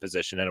at every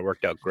position, and it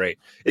worked out great.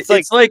 It's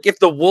like if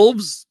the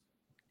Wolves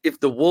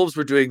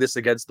were doing this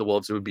against the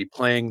Wolves, it would be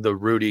playing the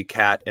Rudy,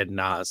 Cat, and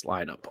Nas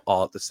lineup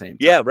all at the same time.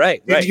 Yeah,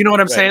 right. You know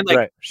what I'm saying?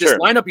 Like Sure. This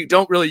lineup, you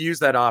don't really use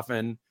that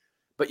often,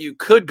 but you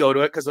could go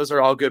to it because those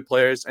are all good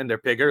players and they're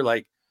bigger.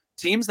 Like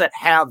teams that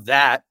have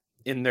that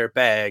in their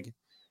bag,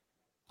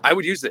 I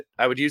would use it.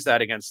 I would use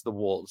that against the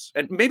Wolves.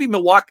 And maybe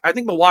Milwaukee. I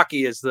think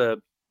Milwaukee is the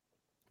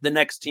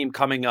next team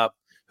coming up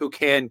who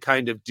can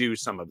kind of do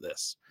some of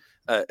this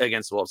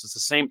against the Wolves. It's the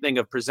same thing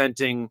of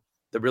presenting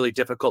the really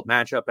difficult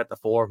matchup at the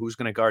 4. Who's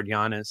going to guard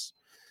Giannis?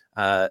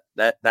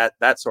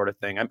 That sort of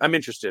thing. I'm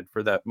interested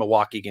for the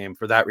Milwaukee game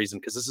for that reason,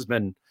 because this has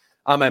been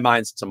on my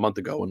mind since a month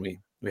ago when we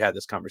had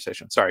this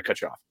conversation. Sorry, I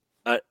cut you off.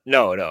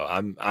 No,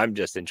 I'm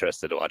just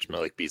interested to watch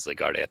Malik Beasley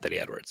guard Anthony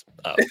Edwards.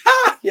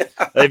 Yeah.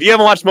 If you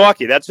haven't watched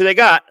Milwaukee, that's who they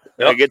got.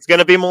 Yep. Like, it's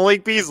gonna be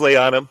Malik Beasley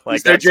on him.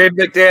 Like they're James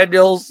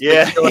McDaniels.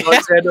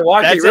 Alexander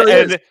Walker.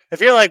 Really if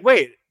you're like,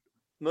 wait,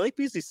 Malik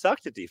Beasley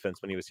sucked at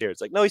defense when he was here,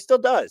 it's like, no, he still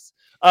does.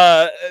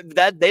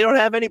 That they don't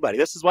have anybody.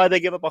 This is why they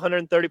give up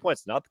 130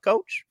 points. Not the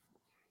coach.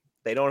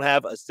 They don't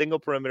have a single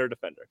perimeter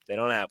defender. They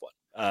don't have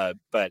one.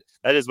 But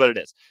that is what it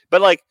is.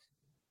 But like,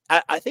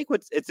 I think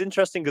it's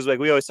interesting because like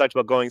we always talked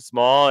about going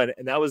small, and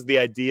that was the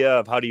idea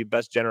of how do you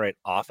best generate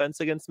offense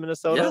against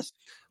Minnesota.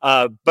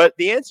 Yes. But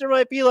the answer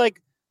might be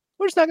like,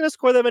 we're just not going to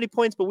score that many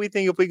points, but we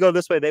think if we go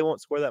this way, they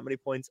won't score that many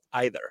points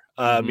either.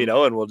 And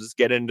we'll just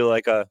get into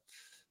like a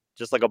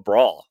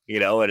brawl,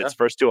 and it's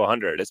first to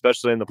 100,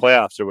 especially in the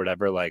playoffs or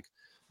whatever. Like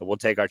we'll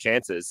take our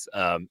chances,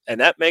 and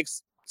that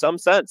makes some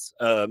sense,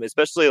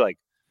 especially like.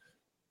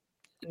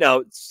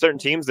 Now, certain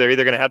teams, they're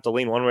either going to have to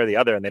lean one way or the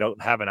other, and they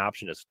don't have an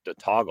option to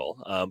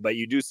toggle. But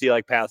you do see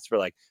like paths for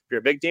like, if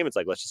you're a big team, it's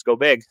like, let's just go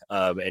big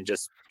and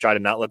just try to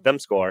not let them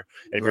score.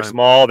 And if you're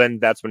small, then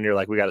that's when you're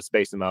like, we got to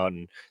space them out,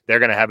 and they're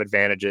going to have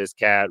advantages.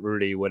 Cat,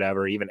 Rudy,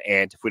 whatever, even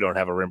Ant, if we don't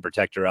have a rim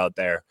protector out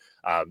there,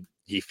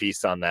 he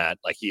feasts on that.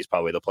 Like he's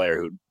probably the player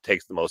who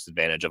takes the most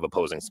advantage of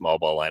opposing small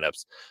ball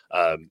lineups.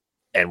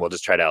 And we'll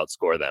just try to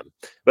outscore them.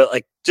 But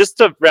like, just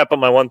to wrap up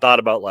my one thought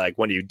about like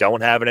when you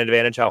don't have an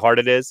advantage, how hard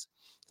it is.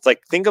 It's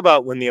like, think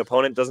about when the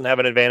opponent doesn't have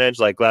an advantage.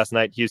 Like last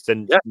night,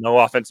 Houston, no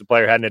offensive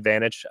player had an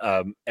advantage,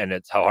 and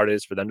it's how hard it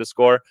is for them to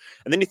score.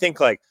 And then you think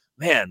like,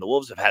 man, the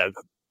Wolves have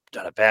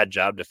done a bad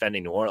job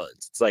defending New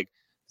Orleans. It's like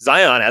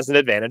Zion has an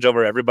advantage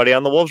over everybody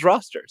on the Wolves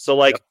roster. So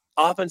like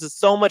offense is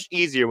so much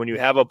easier when you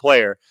have a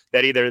player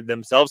that either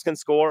themselves can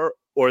score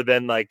or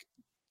then like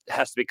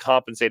has to be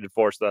compensated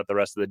for so that the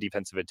rest of the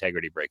defensive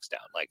integrity breaks down.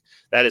 Like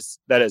that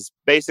is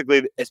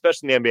basically,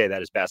 especially in the NBA,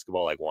 that is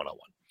basketball like 101.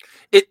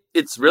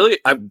 It's really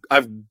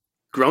I've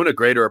grown a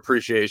greater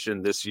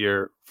appreciation this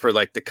year for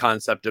like the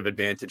concept of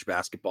advantage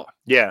basketball.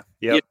 Yeah.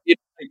 I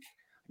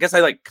guess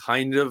I like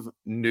kind of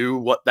knew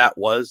what that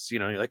was.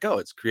 You're like, oh,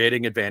 it's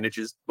creating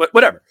advantages, but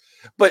whatever.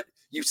 But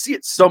you see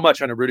it so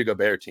much on a Rudy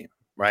Gobert team.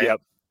 right?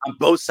 Yep. On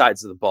both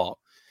sides of the ball.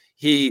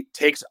 He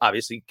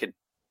obviously can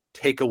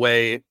take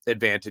away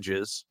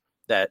advantages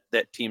that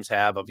teams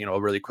have of, a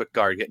really quick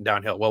guard getting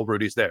downhill. Well,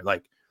 Rudy's there.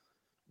 Like,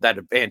 that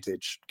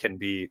advantage can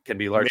be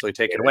largely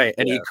taken away.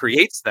 And he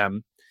creates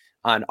them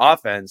on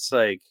offense.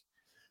 Like,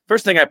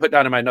 first thing I put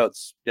down in my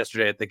notes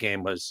yesterday at the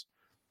game was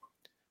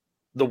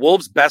the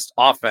Wolves' best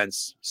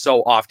offense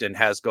so often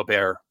has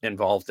Gobert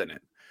involved in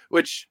it,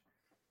 which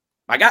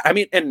and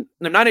I'm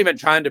not even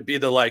trying to be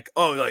the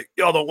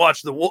y'all don't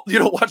watch the Wolves. You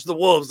don't watch the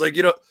Wolves. Like,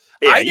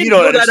 I didn't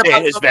know that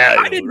about his value.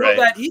 I didn't know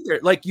that either.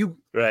 Like,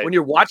 right. When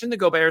you're watching the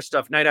Gobert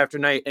stuff night after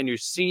night and you're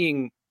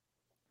seeing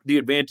the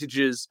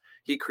advantages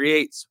he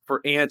creates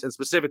for Ant and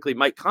specifically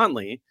Mike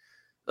Conley,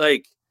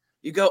 like,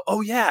 you go,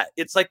 oh yeah,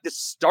 it's like this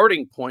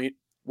starting point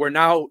where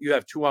now you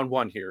have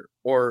 2-on-1 here,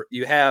 or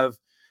you have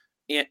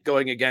Ant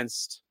going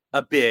against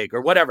a big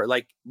or whatever.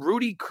 Like,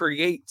 Rudy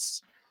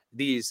creates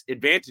these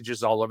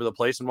advantages all over the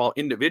place. And while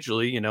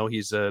individually,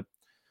 he's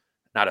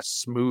not a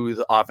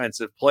smooth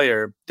offensive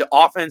player, the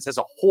offense as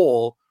a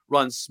whole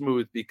runs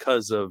smooth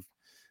because of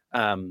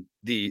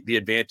the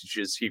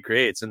advantages he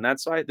creates. And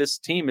that's why this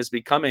team is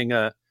becoming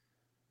an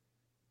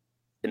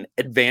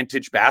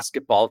advantage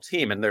basketball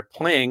team, and they're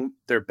playing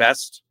their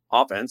best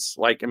offense.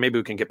 Like, and maybe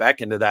we can get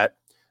back into that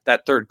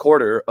third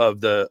quarter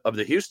of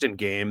the Houston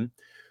game,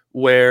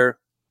 where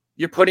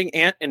you're putting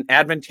Ant in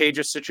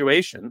advantageous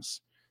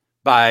situations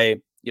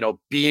by,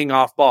 being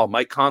off ball.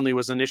 Mike Conley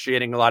was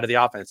initiating a lot of the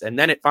offense, and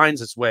then it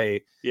finds its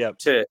way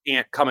to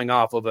Ant coming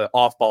off of an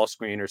off ball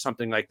screen or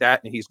something like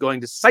that. And he's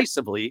going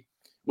decisively,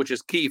 which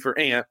is key for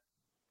Ant.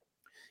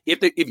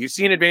 If you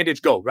see an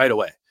advantage, go right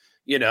away,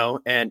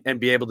 and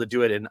be able to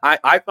do it. And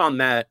I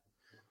found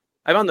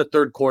the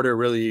third quarter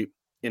really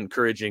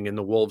encouraging in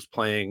the Wolves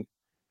playing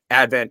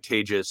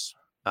advantageous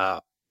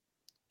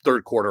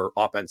third quarter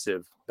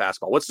offensive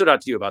basketball. What stood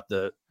out to you about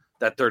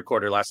that third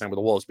quarter last night, where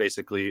the Wolves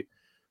basically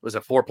was a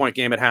 4-point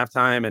game at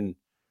halftime and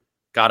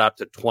got up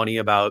to 20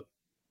 about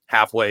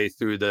halfway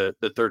through the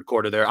third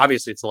quarter there?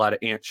 Obviously, it's a lot of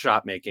Ant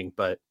shot making,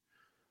 but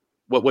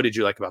what did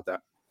you like about that?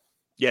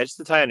 Yeah, just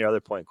to tie on your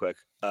other point quick.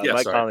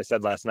 Mike Conley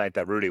said last night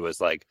that Rudy is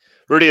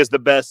the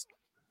best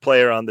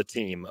player on the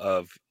team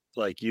of,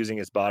 like, using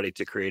his body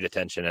to create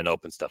attention and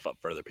open stuff up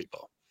for other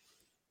people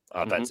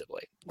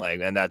offensively.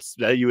 Like, and that's,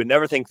 you would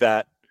never think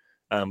that,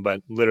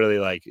 but literally,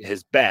 like,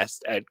 his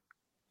best at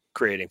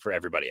creating for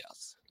everybody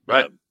else.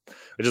 Right.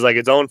 Which is like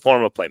its own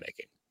form of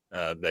playmaking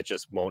that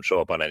just won't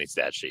show up on any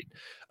stat sheet.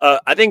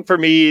 I think for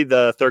me,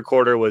 the third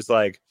quarter was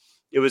like,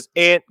 it was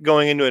Ant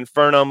going into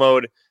Inferno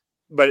mode,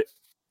 but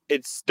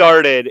it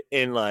started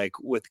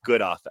with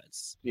good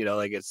offense.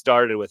 Like, it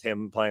started with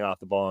him playing off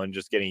the ball and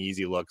just getting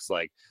easy looks,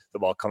 like the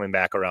ball coming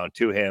back around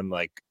to him,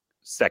 like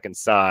second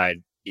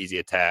side, easy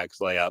attacks,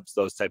 layups,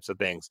 those types of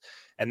things.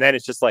 And then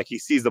it's just like he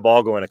sees the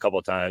ball going a couple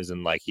of times,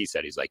 and like he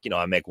said, he's like,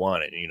 I make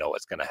one and you know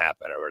what's going to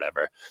happen or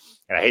whatever.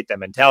 And I hate that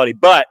mentality,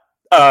 but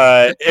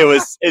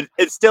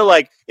it's still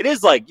like, it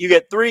is like you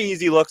get 3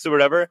 easy looks or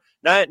whatever.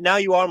 Now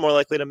you are more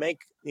likely to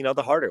make,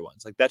 the harder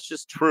ones. Like, that's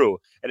just true.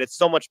 And it's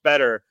so much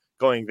better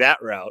going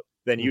that route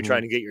than you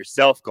trying to get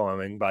yourself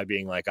going by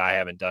being like, I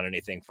haven't done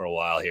anything for a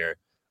while here.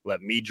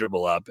 Let me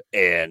dribble up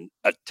and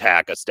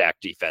attack a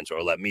stacked defense,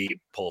 or let me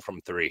pull from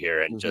 3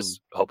 here and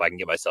just hope I can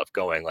get myself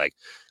going. Like,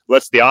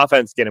 let's the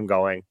offense get him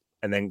going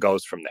and then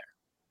goes from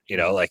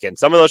there. Like, and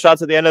some of those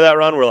shots at the end of that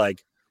run were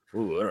like,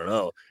 ooh, I don't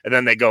know. And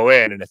then they go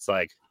in and it's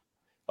like,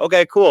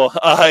 okay, cool.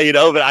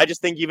 But I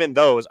just think even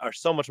those are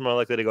so much more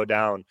likely to go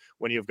down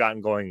when you've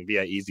gotten going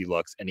via easy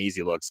looks, and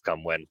easy looks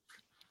come when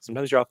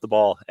sometimes you're off the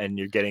ball and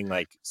you're getting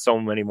like so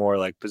many more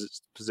like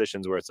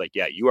positions where it's like,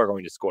 yeah, you are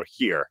going to score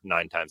here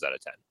 9 times out of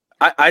 10.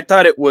 I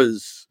thought it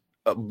was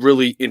a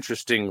really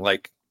interesting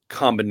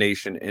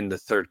combination in the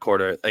third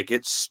quarter. Like,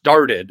 it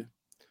started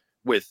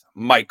with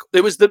Mike.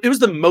 It was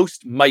the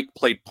most Mike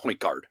played point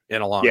guard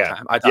in a long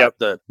time. I thought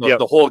the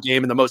whole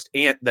game, and the most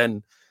Ant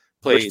then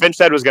played. Which Finch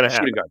said was going to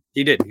happen. Guard.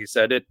 He did. He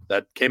said it.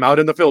 That came out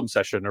in the film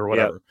session or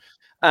whatever.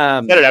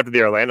 Said it after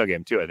the Orlando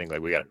game too. I think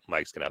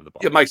Mike's going to have the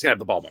ball. Yeah, Mike's going to have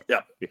the ball more.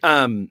 Yeah.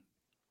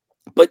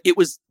 But it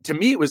was, to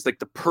me, it was like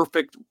the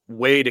perfect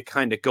way to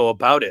kind of go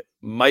about it.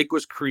 Mike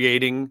was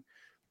creating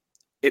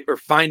it or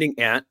finding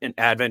Ant in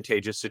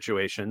advantageous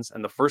situations,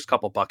 and the first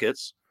couple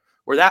buckets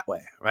were that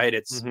way, right?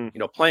 It's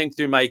playing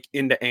through Mike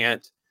into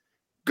Ant,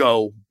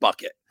 go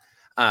bucket,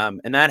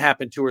 and that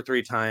happened 2 or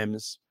 3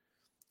 times,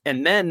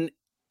 and then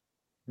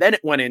it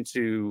went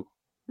into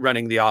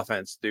running the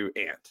offense through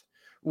Ant,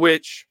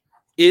 which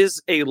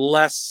is a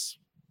less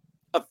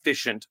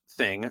efficient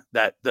thing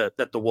that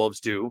the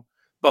Wolves do.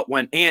 But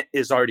when Ant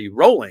is already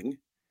rolling,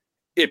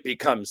 it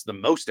becomes the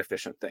most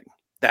efficient thing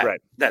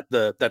that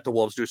the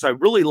Wolves do. So I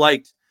really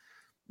liked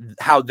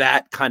how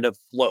that kind of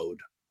flowed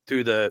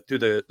through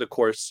the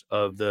course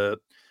of the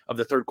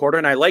third quarter.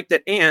 And I liked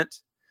that Ant,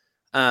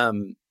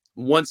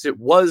 once it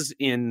was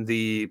in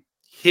the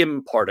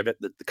him part of it,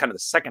 the kind of the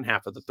second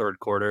half of the third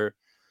quarter,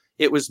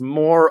 it was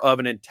more of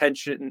an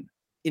intention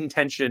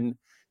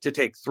to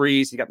take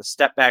threes. He got the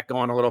step back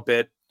going a little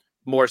bit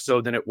more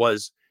so than it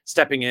was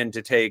stepping in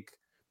to take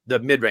the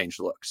mid-range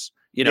looks,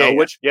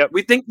 Which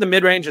we think the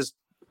mid-range is,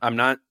 I'm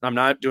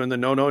not doing the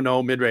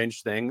no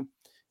mid-range thing.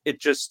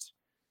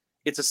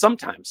 It's a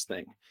sometimes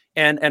thing.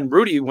 And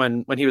Rudy,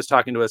 when he was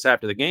talking to us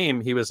after the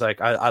game, he was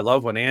like, I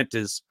love when Ant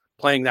is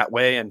playing that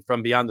way and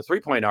from beyond the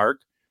 3-point arc,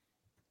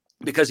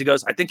 because he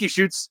goes, I think he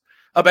shoots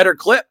a better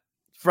clip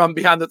from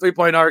beyond the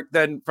 3-point arc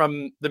than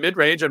from the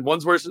mid-range, and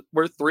one's worth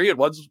 3 and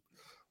one's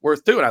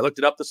worth 2. And I looked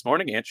it up this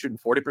morning. Ant shooting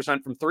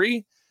 40% from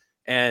 3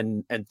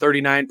 and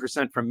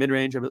 39% from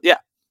mid-range. Yeah,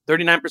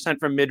 39%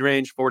 from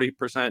mid-range,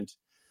 40%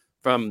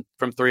 from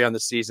 3 on the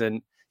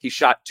season. He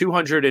shot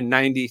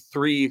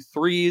 293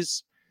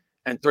 threes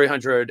and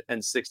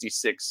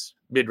 366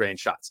 mid-range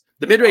shots.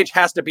 The mid-range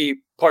has to be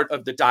part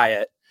of the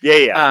diet.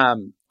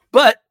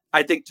 But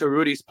I think to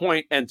Rudy's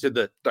point and to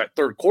the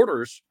third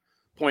quarter's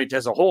point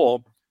as a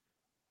whole,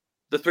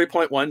 the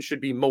 3-point one should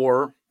be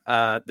more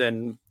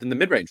than the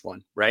mid-range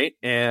one, right?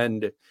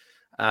 And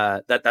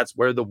that's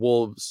where the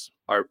Wolves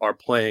are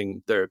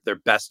playing their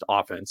best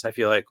offense. I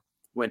feel like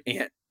when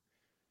Ant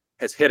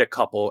has hit a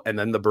couple and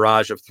then the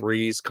barrage of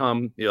threes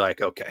come, you're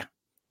like, okay,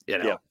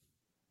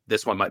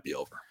 this one might be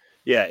over.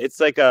 Yeah, it's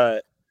like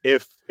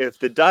if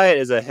the diet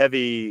is a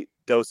heavy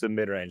dose of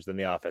mid-range, then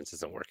the offense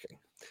isn't working.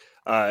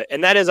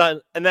 And that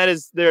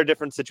is there are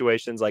different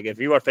situations. Like if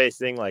you are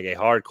facing like a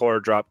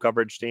hardcore drop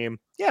coverage team,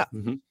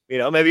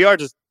 maybe you are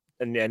just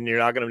and you're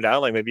knocking them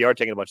down. Like maybe you are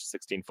taking a bunch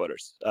of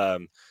 16-footers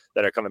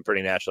that are coming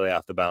pretty naturally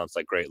off the bounce,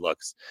 like great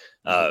looks.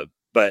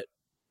 But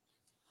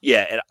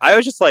yeah, and I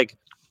was just like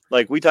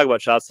we talk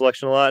about shot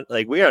selection a lot.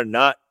 Like we are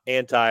not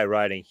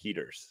anti-riding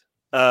heaters.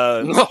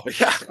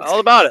 All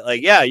about it.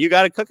 Like, you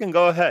got to cook and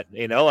go ahead,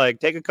 like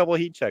take a couple of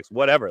heat checks,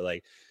 whatever.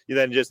 Like you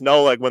then just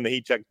know, like when the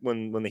heat check,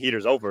 when the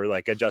heater's over,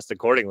 like adjust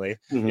accordingly,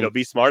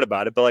 be smart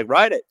about it, but like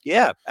ride it.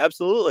 Yeah,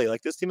 absolutely.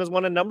 Like this team has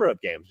won a number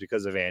of games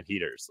because of Ant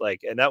heaters,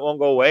 like, and that won't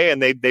go away.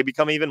 And they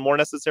become even more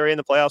necessary in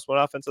the playoffs when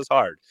offense is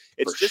hard.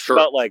 It's just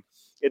about like,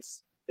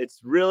 it's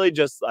really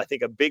just, I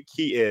think a big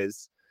key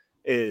is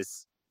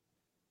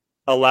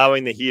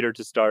allowing the heater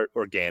to start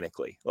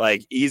organically,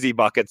 like easy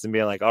buckets and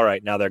being like, all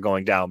right, now they're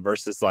going down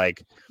versus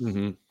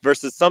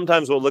versus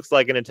sometimes what looks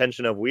like an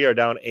intention of we are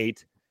down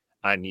 8.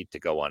 I need to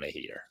go on a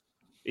heater,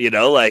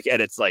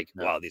 and it's like,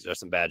 wow, these are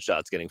some bad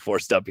shots getting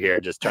forced up here,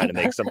 just trying to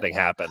make something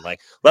happen.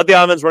 Like let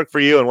the offense work for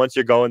you. And once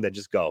you're going, then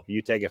just go,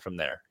 you take it from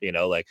there.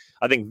 Like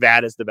I think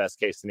that is the best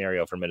case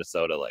scenario for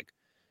Minnesota. Like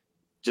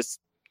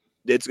just,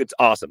 it's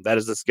awesome. That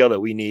is the skill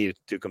that we need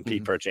to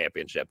compete for a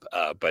championship.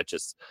 But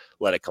just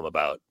let it come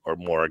about or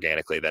more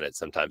organically than it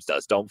sometimes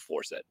does. Don't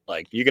force it.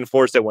 Like you can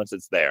force it once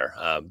it's there,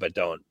 but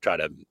don't try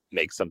to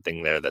make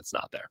something there that's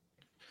not there.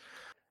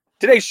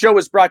 Today's show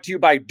is brought to you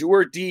by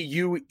Duer,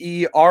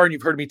 D-U-E-R. And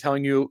you've heard me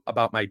telling you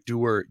about my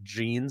Duer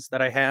jeans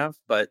that I have,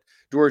 but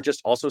Duer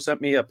just also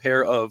sent me a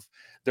pair of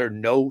their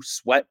no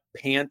sweat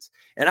pants.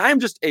 And I'm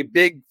just a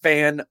big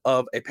fan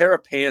of a pair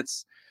of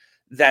pants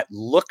that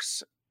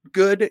looks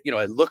good.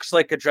 It looks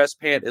like a dress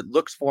pant. It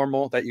looks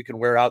formal that you can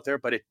wear out there,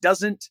 but it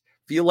doesn't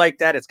feel like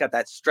that. It's got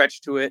that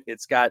stretch to it.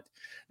 It's got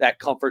that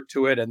comfort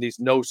to it. And these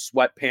no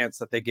sweat pants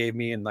that they gave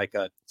me in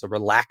it's a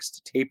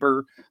relaxed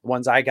taper, the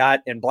ones I got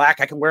in black,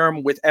 I can wear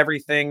them with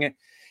everything.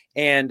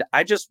 And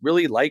I just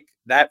really like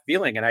that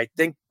feeling. And I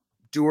think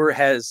Duer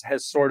has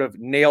sort of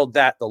nailed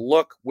that, the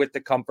look with the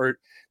comfort.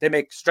 They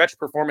make stretch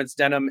performance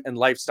denim and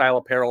lifestyle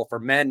apparel for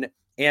men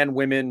and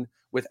women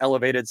with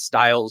elevated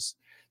styles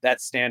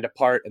that stand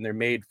apart, and they're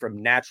made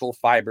from natural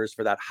fibers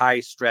for that high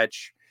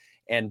stretch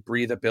and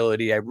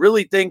breathability. I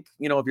really think,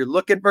 if you're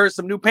looking for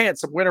some new pants,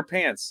 some winter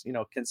pants,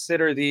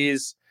 consider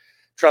these.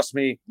 Trust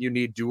me, you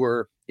need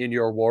Duer in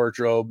your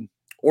wardrobe.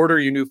 Order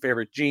your new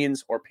favorite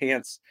jeans or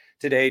pants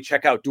today.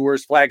 Check out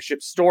Duer's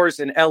flagship stores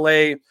in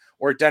LA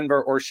or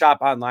Denver, or shop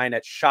online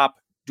at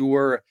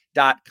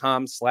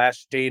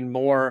shopduer.com/Dane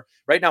Moore.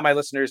 Right now, my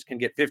listeners can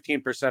get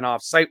 15%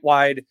 off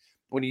site-wide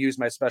when you use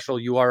my special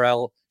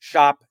URL,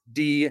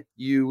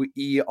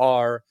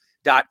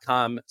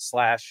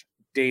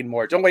 shopduer.com/Dane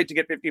Moore. Don't wait to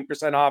get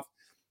 15% off.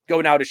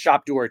 Go now to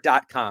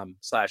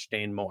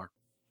shopduer.com/Dane Moore.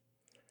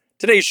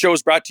 Today's show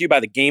is brought to you by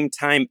the Game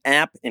Time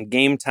app, and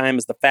Game Time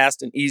is the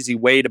fast and easy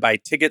way to buy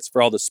tickets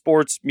for all the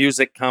sports,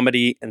 music,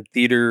 comedy, and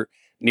theater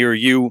near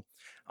you.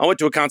 I went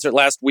to a concert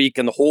last week,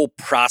 and the whole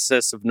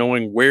process of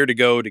knowing where to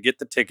go to get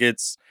the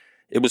tickets,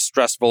 it was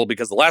stressful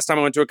because the last time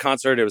I went to a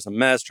concert, it was a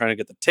mess trying to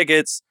get the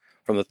tickets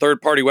from the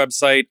third-party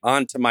website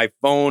onto my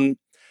phone.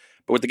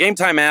 But with the Game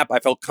Time app, I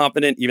felt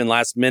confident even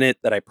last minute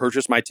that I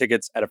purchased my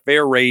tickets at a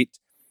fair rate,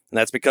 and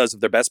that's because of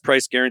their best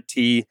price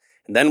guarantee.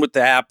 And then with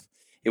the app,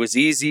 it was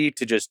easy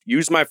to just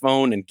use my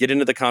phone and get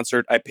into the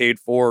concert I paid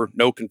for,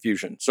 no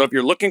confusion. So if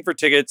you're looking for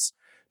tickets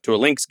to a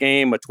Lynx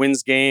game, a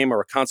Twins game,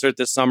 or a concert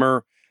this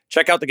summer,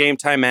 check out the Game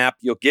Time app.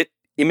 You'll get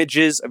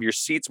images of your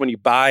seats when you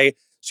buy,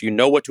 so you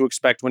know what to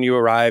expect when you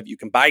arrive. You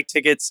can buy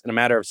tickets in a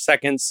matter of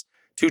seconds,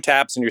 2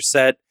 taps and you're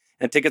set.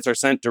 And tickets are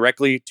sent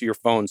directly to your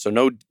phone. So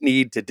no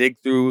need to dig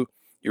through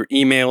your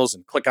emails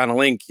and click on a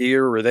link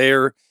here or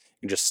there.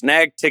 You can just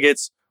snag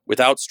tickets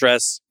without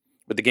stress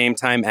with the Game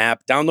Time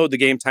app. Download the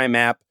Game Time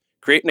app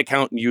Create an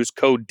account and use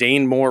code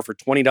DaneMore for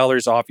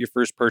 $20 off your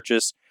first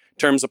purchase.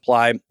 Terms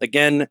apply.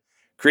 Again,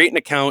 create an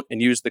account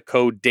and use the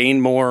code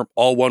DaneMore,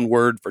 all one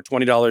word, for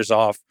 $20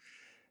 off.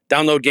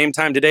 Download Game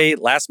Time today.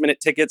 Last minute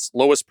tickets,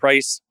 lowest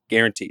price,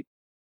 guaranteed.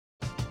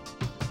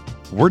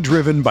 We're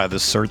driven by the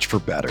search for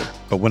better.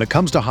 But when it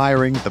comes to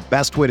hiring, the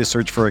best way to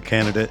search for a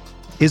candidate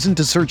isn't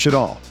to search at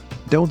all.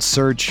 Don't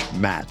search,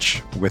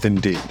 match with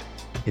Indeed.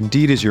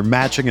 Indeed is your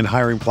matching and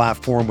hiring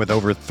platform with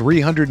over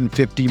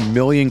 350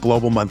 million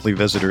global monthly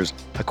visitors,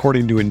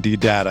 according to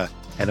Indeed data,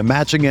 and a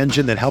matching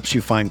engine that helps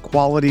you find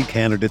quality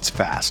candidates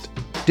fast.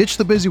 Ditch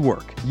the busy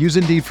work. Use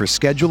Indeed for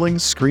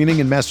scheduling,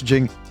 screening, and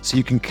messaging so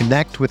you can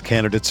connect with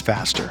candidates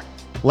faster.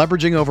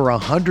 Leveraging over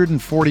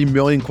 140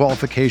 million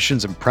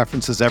qualifications and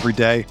preferences every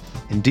day,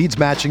 Indeed's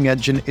matching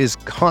engine is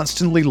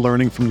constantly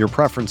learning from your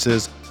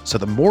preferences, so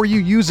the more you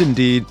use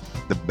Indeed,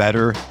 the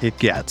better it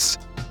gets.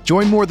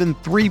 Join more than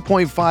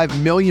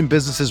 3.5 million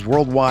businesses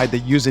worldwide that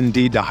use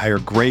Indeed to hire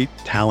great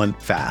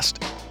talent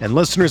fast. And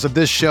listeners of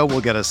this show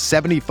will get a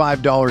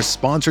 $75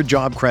 sponsored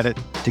job credit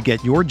to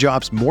get your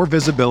jobs more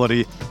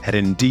visibility at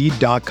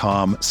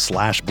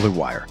Indeed.com/Blue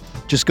Wire.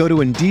 Just go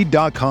to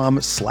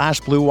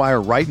Indeed.com/Blue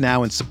Wire right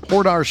now and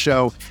support our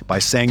show by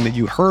saying that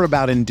you heard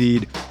about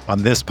Indeed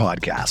on this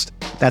podcast.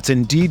 That's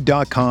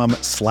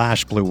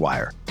Indeed.com/Blue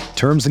Wire.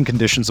 Terms and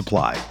conditions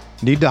apply.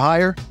 Need to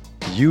hire?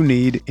 You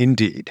need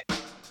Indeed.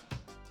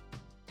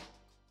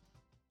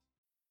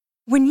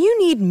 When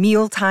you need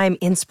mealtime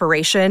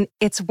inspiration,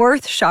 it's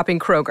worth shopping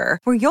Kroger,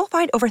 where you'll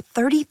find over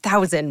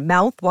 30,000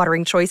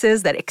 mouth-watering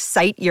choices that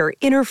excite your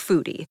inner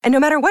foodie. And no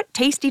matter what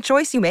tasty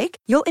choice you make,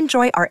 you'll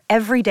enjoy our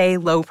everyday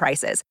low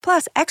prices,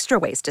 plus extra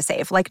ways to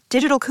save, like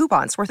digital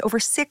coupons worth over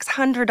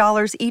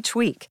 $600 each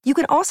week. You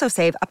can also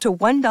save up to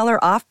 $1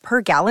 off per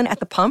gallon at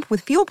the pump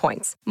with fuel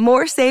points.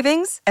 More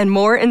savings and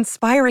more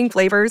inspiring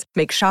flavors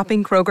make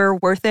shopping Kroger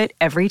worth it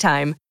every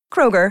time.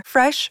 Kroger,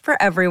 fresh for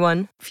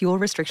everyone. Fuel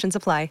restrictions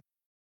apply.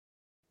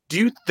 Do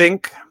you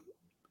think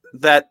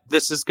that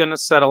this is going to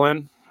settle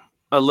in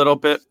a little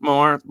bit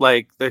more?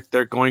 Like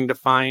they're going to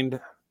find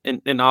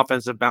an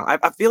offensive balance?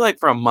 I feel like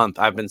for a month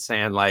I've been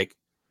saying, like,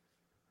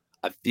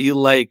 I feel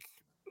like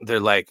they're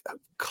like a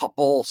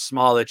couple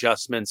small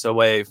adjustments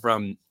away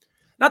from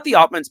not the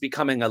offense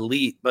becoming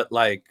elite, but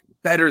like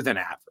better than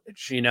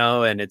average,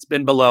 and it's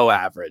been below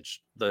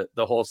average the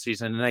whole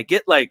season. And I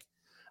get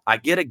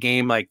a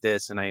game like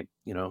this and I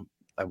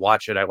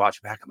watch it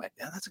back. I'm like,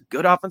 yeah, that's a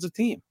good offensive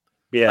team.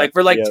 Yeah. Like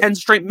for 10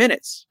 straight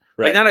minutes,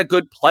 right? Like not a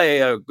good play,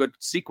 a good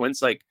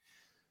sequence, like,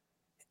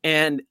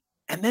 and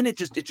then it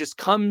just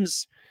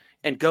comes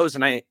and goes.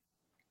 And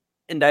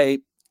I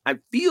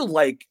feel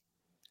like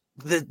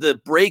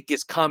the break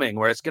is coming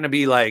where it's going to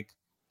be like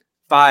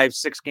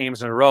 5-6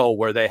 games in a row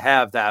where they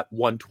have that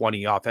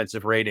 120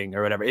 offensive rating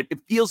or whatever. It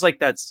feels like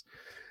that's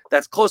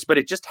close, but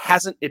it just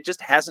hasn't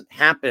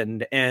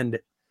happened. And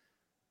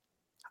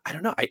I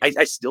don't know.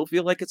 I still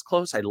feel like it's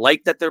close. I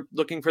like that they're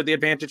looking for the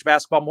advantage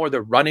basketball more.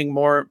 They're running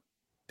more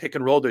pick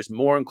and roll. There's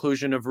more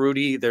inclusion of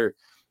Rudy. They're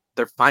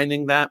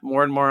finding that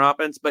more and more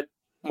offense, but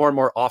more and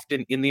more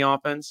often in the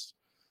offense.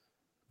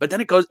 But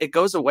then it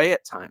goes away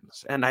at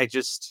times, and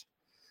it's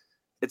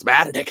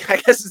maddening. I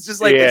guess it's just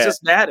like it's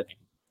just maddening.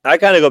 I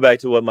kind of go back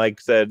to what Mike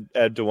said,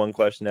 add to one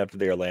question after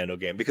the Orlando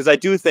game, because I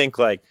do think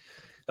like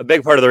a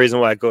big part of the reason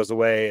why it goes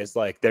away is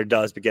like there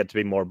does get to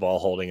be more ball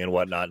holding and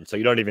whatnot. And so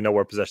you don't even know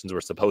where possessions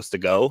were supposed to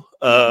go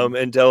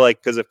until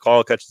because if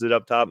Call catches it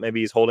up top,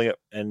 maybe he's holding it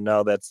and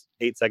now that's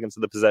 8 seconds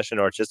of the possession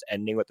or it's just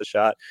ending with the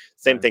shot.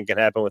 Same thing can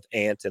happen with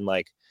Ant and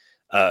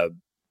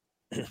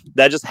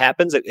that just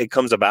happens. It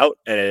comes about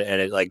and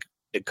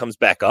it comes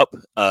back up,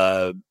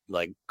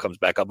 comes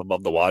back up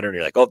above the water and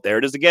you're like, oh, there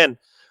it is again.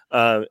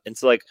 And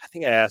so I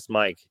think I asked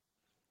Mike,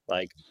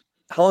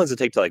 how long does it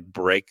take to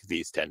break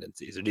these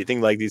tendencies? Or do you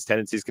think these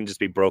tendencies can just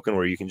be broken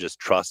where you can just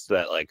trust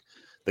that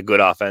the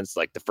good offense,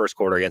 like the first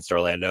quarter against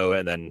Orlando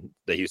and then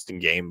the Houston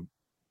game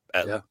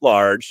at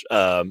large,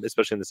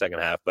 especially in the second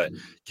half, but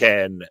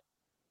can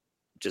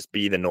just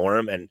be the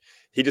norm? And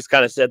he just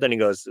kind of said, then he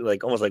goes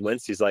almost like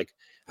winced. He's like,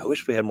 I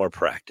wish we had more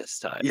practice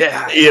time.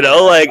 Yeah.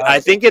 I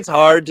think it's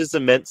hard to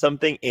cement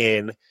something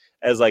in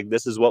as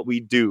this is what we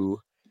do.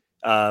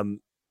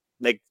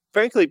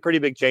 Frankly, pretty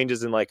big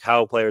changes in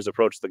how players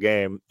approach the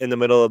game in the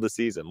middle of the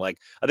season. I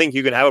think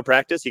you can have a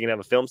practice, you can have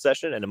a film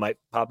session, and it might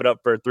pop it up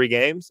for 3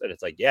 games, and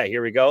it's yeah,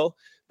 here we go.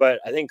 But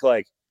I think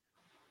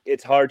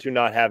it's hard to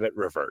not have it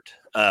revert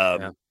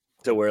to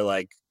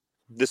where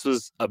this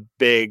was a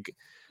big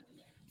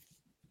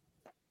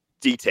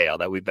detail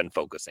that we've been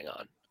focusing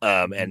on.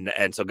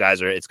 And so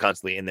guys it's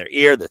constantly in their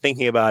ear, they're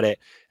thinking about it,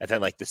 and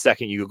then the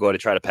second you go to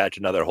try to patch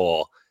another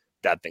hole,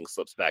 that thing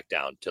slips back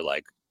down to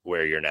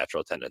where your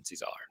natural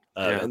tendencies are.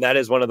 And that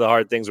is one of the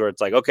hard things where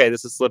it's okay,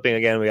 this is slipping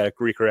again, we got to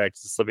recorrect.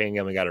 This is slipping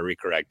again, we got to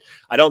recorrect.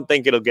 I don't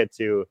think it'll get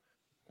to,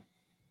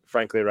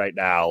 frankly, right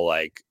now,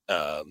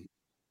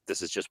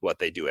 this is just what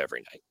they do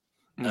every night.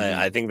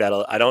 I think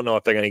I don't know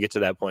if they're going to get to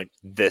that point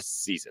this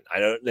season.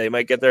 They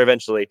might get there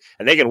eventually,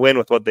 and they can win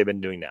with what they've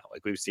been doing now.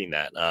 We've seen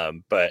that.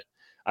 But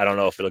I don't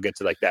know if it'll get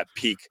to like that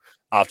peak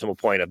optimal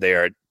point of they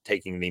are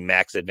taking the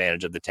max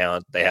advantage of the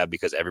talent they have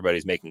because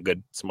everybody's making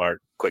good,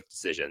 smart, quick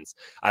decisions.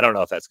 I don't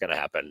know if that's going to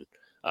happen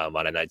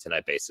on a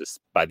night-to-night basis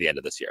by the end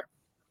of this year.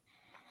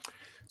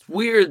 It's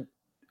weird.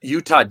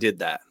 Utah did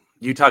that.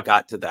 Utah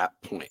got to that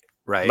point,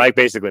 right? Mike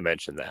basically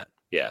mentioned that.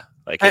 Yeah.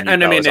 Like, and I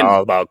mean, it was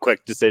all about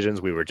quick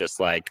decisions. We were just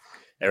like,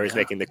 everybody's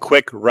making the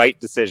quick, right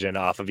decision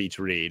off of each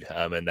read,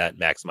 and that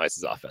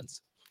maximizes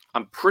offense.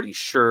 I'm pretty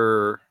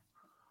sure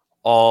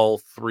all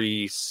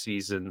 3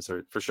 seasons,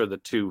 or for sure the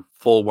 2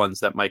 full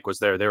ones that Mike was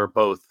there, they were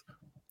both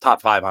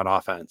top 5 on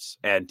offense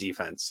and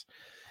defense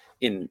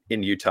in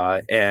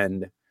Utah.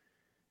 And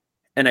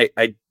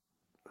I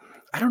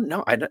don't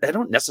know. I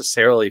don't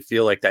necessarily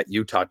feel like that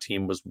Utah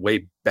team was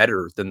way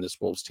better than this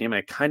Wolves team.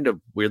 I kind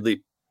of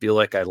weirdly feel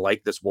like I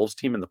like this Wolves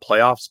team in the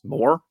playoffs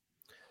more.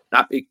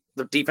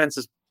 The defense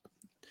is,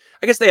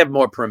 I guess they have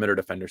more perimeter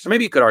defenders. So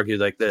maybe you could argue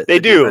like they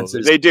do.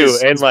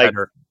 And like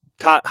better.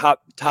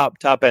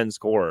 top end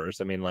scorers.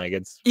 I mean, like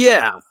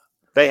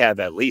they have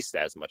at least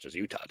as much as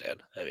Utah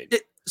did. I mean,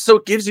 so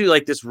it gives you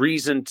like this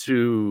reason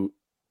to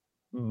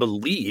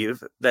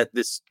believe that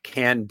this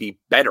can be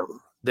better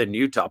than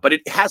Utah, but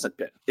it hasn't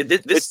been.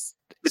 This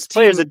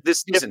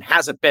season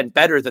hasn't been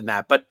better than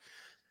that. But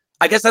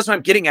I guess that's what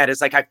I'm getting at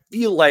is like I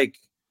feel like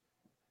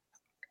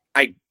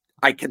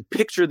I can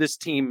picture this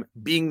team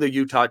being the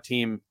Utah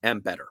team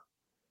and better.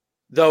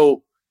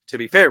 Though, to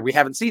be fair, we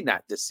haven't seen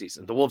that this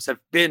season. The Wolves have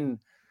been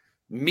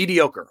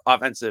mediocre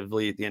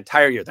offensively the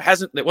entire year.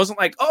 It wasn't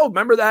like, oh,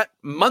 remember that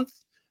month?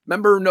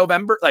 Remember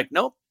November? Like,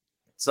 nope.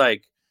 It's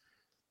like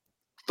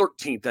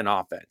 13th in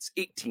offense,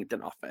 18th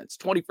in offense,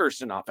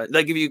 21st in offense.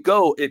 Like if you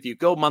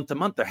go month to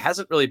month, there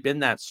hasn't really been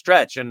that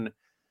stretch. And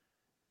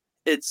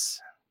it's,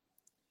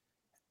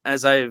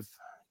 as I've,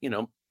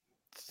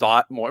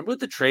 thought more with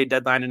the trade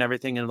deadline and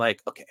everything, and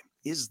like, okay,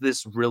 is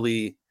this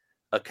really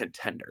a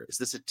contender? Is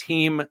this a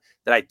team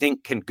that I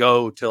think can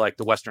go to like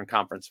the Western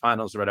Conference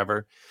Finals or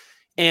whatever?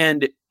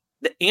 And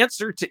the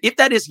answer to, if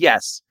that is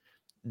yes,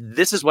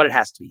 this is what it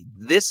has to be.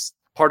 This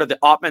part of the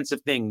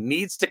offensive thing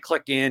needs to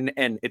click in,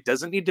 and it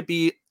doesn't need to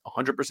be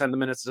 100% of the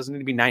minutes. It doesn't need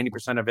to be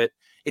 90% of it.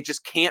 It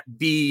just can't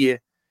be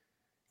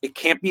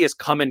as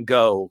come and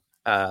go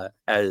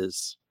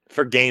as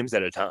for games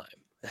at a time.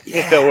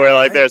 Yeah, where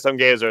like there's some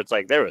games where it's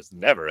like there was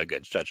never a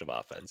good stretch of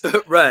offense.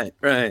 right.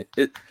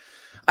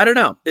 I don't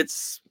know.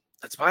 That's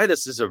why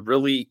this is a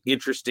really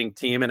interesting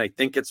team, and I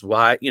think it's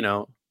why,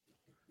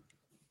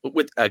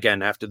 with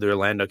again after the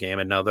Orlando game,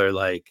 another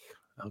like,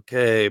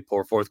 okay,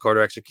 poor fourth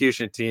quarter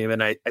execution team,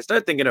 and I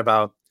started thinking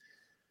about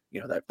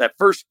that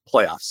first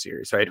playoff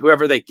series, right?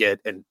 Whoever they get,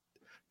 and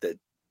the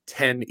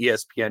 10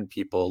 ESPN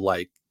people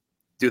like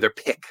do their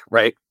pick,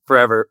 right,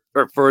 forever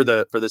or for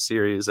the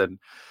series, and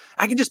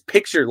I can just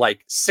picture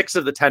like 6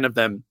 of the 10 of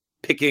them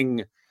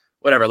picking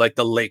whatever, like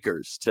the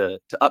Lakers to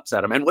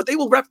upset them. And what they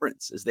will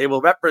reference is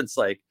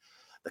like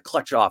the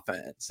clutch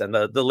offense and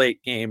the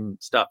late game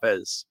stuff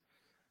as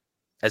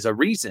a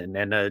reason.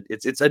 And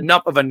it's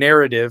enough of a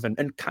narrative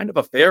and kind of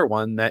a fair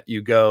one that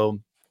you go,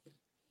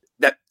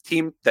 that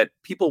team that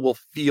people will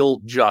feel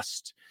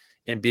just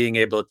in being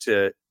able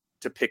to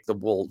pick the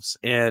Wolves.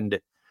 And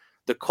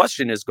the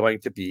question is going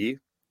to be,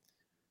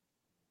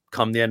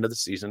 come the end of the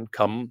season,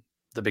 come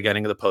the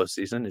beginning of the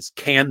postseason, is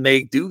can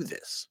they do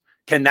this?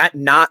 Can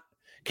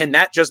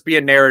that just be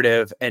a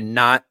narrative and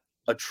not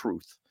a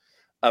truth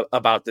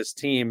about this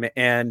team?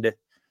 And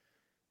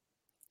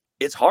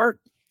it's hard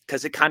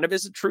because it kind of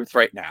is a truth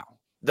right now,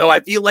 though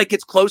I feel like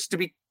it's close to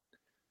be,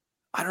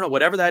 I don't know,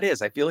 whatever that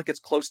is. I feel like it's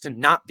close to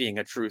not being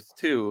a truth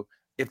too,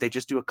 if they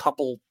just do a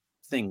couple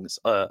things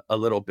a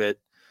little bit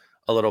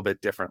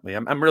differently.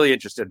 I'm really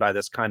interested by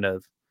this kind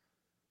of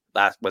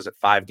was it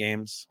 5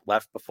 games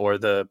left before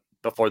the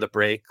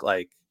break?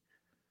 Like,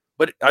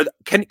 but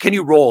can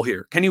you roll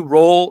here? Can you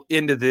roll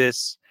into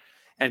this?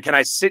 And can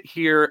I sit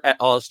here at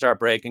All-Star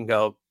break and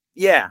go,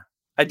 yeah,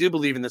 I do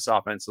believe in this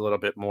offense a little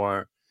bit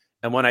more.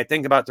 And when I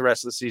think about the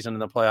rest of the season in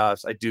the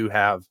playoffs, I do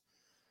have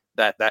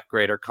that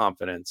greater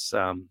confidence.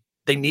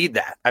 They need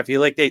that. I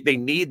feel like they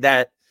need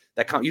that.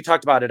 You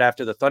talked about it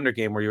after the Thunder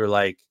game where you were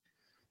like,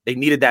 they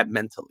needed that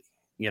mentally,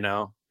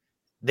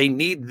 They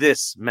need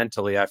this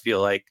mentally, I feel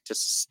like, to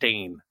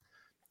sustain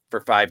for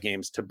 5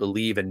 games, to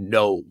believe and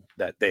know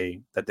that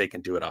they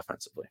can do it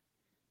offensively.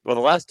 Well,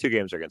 the last 2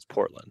 games are against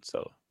Portland,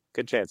 so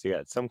good chance you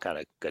got some kind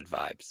of good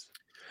vibes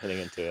heading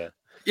into it.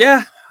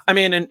 Yeah, I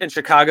mean, in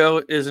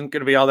Chicago isn't going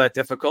to be all that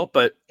difficult,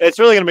 but it's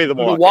really going to be the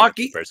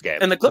Milwaukee first game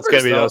and the Clippers. It's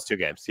going to be those 2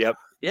 games. Yep.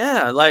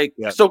 Yeah, like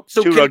so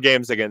 2 road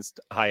games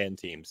against high end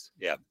teams.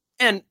 Yeah,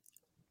 and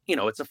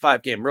it's a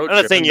 5-game road trip.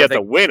 I'm not saying you have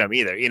to win them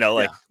either.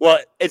 Well,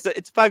 it's a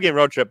 5-game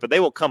road trip, but they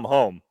will come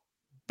home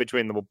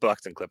between the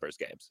Bucks and Clippers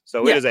games.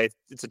 So it's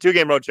a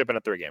 2-game road trip and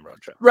a 3-game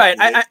road trip. Right.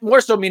 I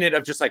more so mean it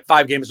of just like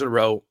 5 games in a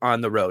row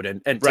on the road.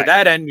 And to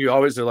that end, you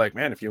always are like,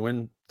 man, if you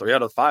win 3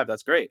 out of 5,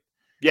 that's great.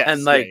 Yeah.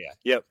 And like,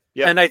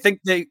 Yep. And I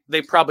think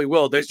they probably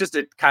will. There's just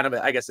a kind of,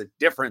 a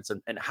difference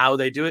in how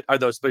they do it. Are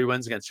those 3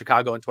 wins against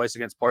Chicago and twice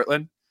against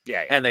Portland?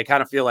 Yeah. And they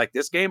kind of feel like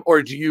this game,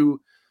 or do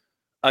you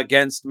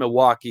against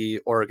Milwaukee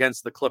or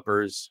against the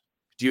Clippers,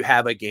 do you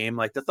have a game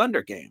like the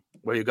Thunder game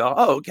where you go,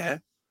 oh, okay,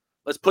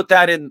 let's put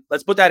that in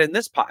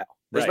this pile.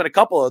 There's been a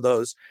couple of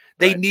those.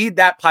 They need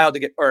that pile to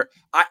get,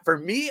 for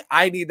me,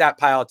 I need that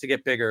pile to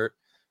get bigger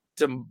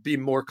to be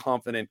more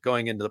confident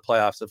going into the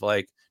playoffs of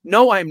like,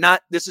 no, I'm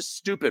not. This is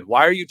stupid.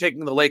 Why are you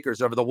taking the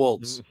Lakers over the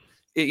Wolves?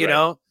 You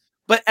know,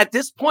 but at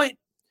this point,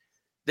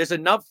 there's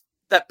enough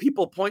that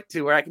people point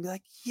to where I can be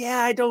like, yeah,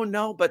 I don't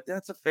know, but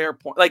that's a fair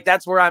point. Like,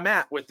 that's where I'm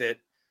at with it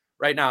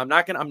right now. I'm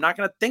not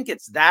gonna think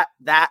it's that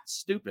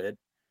stupid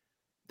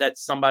that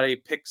somebody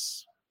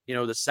picks,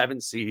 the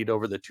 7 seed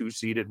over the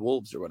 2-seeded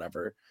Wolves or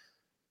whatever.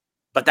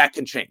 But that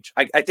can change.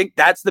 I think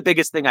that's the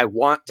biggest thing I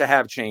want to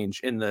have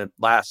change in the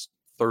last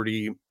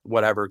 30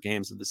 whatever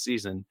games of the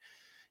season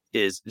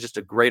is just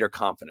a greater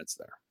confidence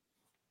there.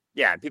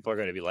 Yeah, and people are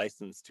going to be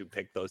licensed to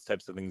pick those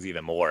types of things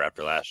even more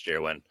after last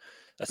year when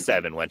a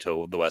 7 went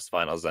to the West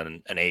Finals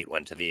and an 8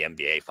 went to the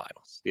NBA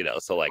Finals.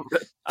 So like,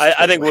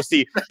 I think we'll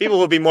see people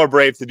will be more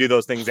brave to do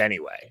those things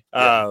anyway,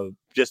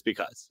 just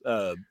because.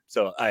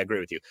 So I agree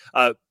with you.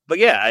 But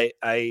yeah,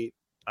 I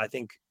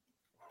think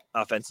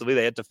offensively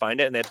they had to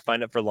find it, and they had to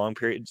find it for long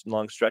periods,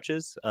 long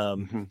stretches.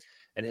 And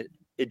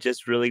it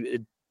just really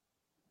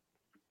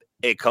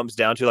it comes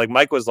down to, like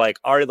Mike was like,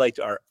 I liked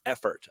our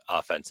effort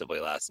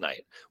offensively last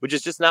night, which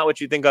is just not what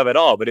you think of at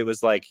all. But it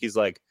was like, he's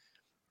like,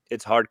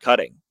 it's hard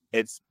cutting.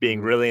 It's being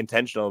really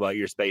intentional about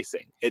your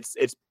spacing. It's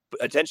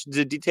attention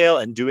to detail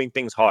and doing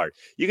things hard.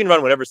 You can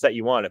run whatever set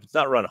you want. If it's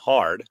not run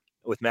hard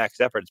with max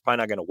effort, it's probably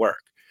not going to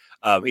work.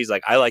 He's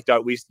like, I liked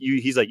our,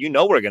 he's like,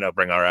 we're going to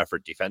bring our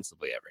effort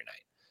defensively every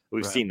night.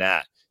 We've seen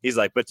that. He's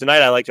like, but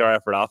tonight I liked our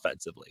effort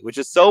offensively, which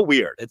is so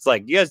weird. It's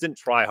like, you guys didn't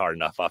try hard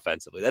enough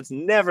offensively. That's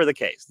never the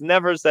case.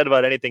 Never said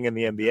about anything in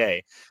the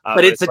NBA.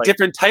 But it's a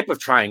different type of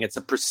trying. It's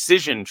a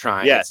precision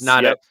trying. Yes, it's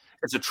not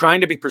it's a trying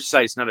to be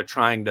precise, not a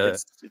trying to.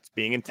 It's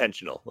being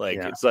intentional. Like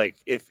it's like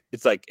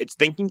it's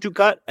thinking to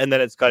cut and then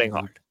it's cutting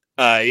hard.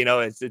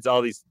 It's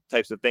all these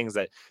types of things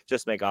that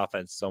just make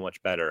offense so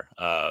much better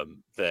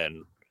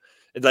than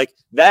like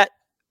that.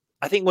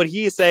 I think what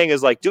he is saying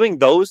is like doing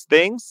those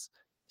things.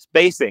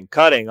 Spacing,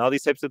 cutting, all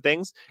these types of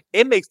things,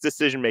 it makes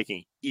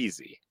decision-making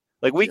easy.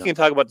 Like we can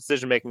talk about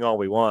decision-making all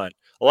we want.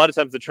 A lot of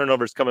times the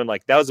turnovers come in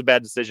like, that was a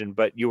bad decision,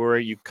 but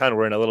you kind of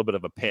were in a little bit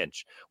of a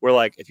pinch. Where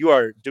like, if you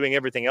are doing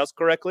everything else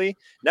correctly,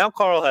 now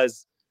Carl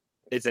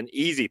it's an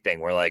easy thing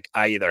where like,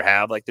 I either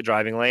have like the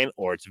driving lane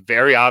or it's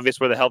very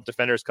obvious where the help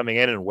defender is coming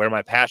in and where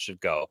my pass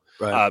should go.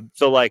 Right.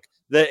 So like,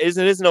 it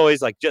isn't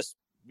always like just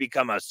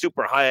become a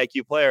super high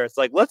IQ player. It's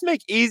like, let's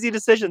make easy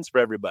decisions for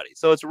everybody.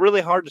 So it's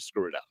really hard to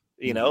screw it up.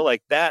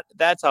 Like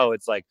that's how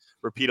it's like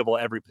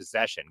repeatable every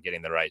possession,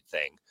 getting the right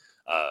thing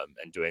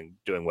and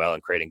doing well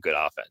and creating good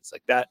offense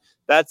like that.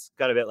 That's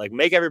kind of it. Like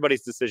make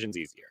everybody's decisions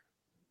easier.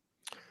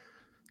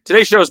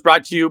 Today's show is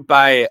brought to you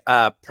by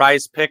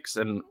Prize Picks,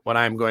 and what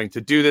I'm going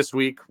to do this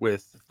week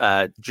with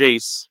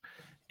Jace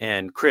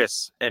and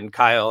Chris and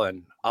Kyle,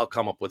 and I'll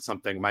come up with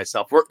something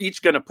myself. We're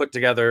each going to put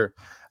together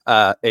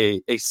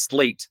a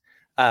slate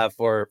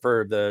for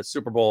the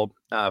Super Bowl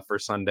for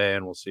Sunday,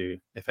 and we'll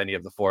see if any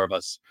of the four of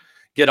us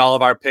get all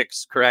of our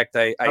picks correct.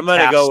 I'm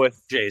going to go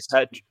with Jace.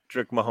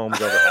 Patrick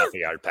Mahomes over half a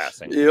yard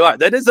passing. You are.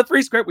 That is a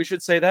free script. We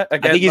should say that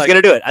again. I think he's going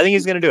to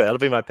do it. That'll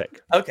be my pick.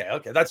 Okay.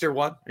 That's your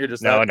one. You're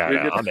just no.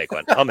 I'll make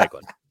one.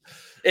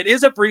 It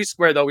is a free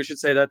square, though. We should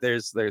say that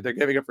they're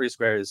giving a free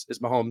square. Is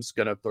Mahomes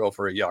going to throw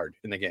for a yard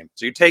in the game?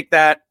 So you take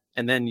that,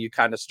 and then you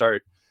kind of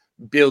start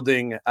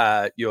building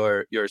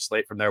your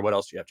slate from there. What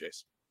else do you have,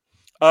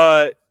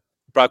 Jace?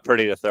 Brock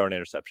Purdy to throw an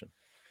interception.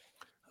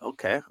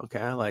 Okay,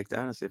 I like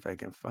that. Let's see if I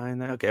can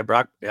find that. Okay,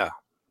 Brock. Yeah,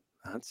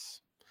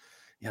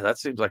 that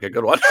seems like a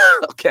good one.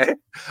 Okay,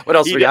 what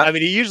else we got? I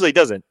mean, he usually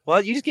doesn't.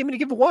 Well, you just gave me to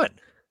give one.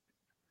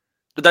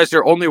 But that's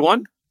your only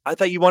one? I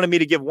thought you wanted me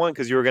to give one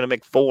because you were going to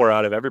make 4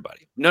 out of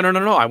everybody. No.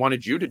 I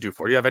wanted you to do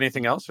 4. Do you have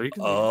anything else, or you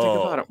can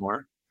think about it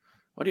more?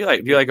 What do you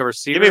like? Do you like a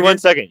receiver? Give me 1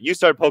 second. You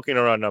start poking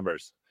around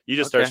numbers. You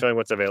just start showing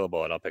what's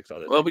available, and I'll pick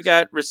something. Well, we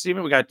got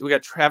receiving. We got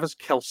Travis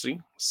Kelce,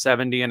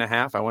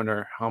 70.5. I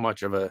wonder how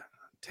much of a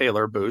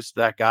Taylor boost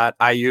that got.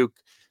 Ayuk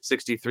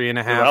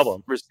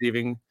 63.5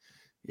 receiving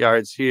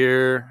yards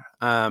here.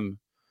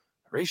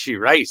 Rashee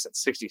Rice at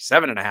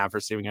 67.5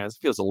 receiving yards.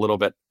 Feels a little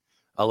bit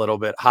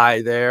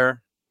high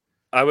there.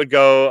 I would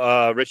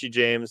go Richie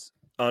James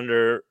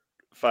under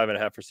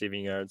 5.5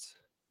 receiving yards.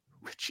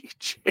 Richie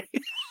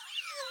James.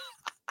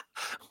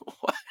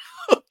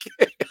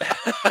 Okay.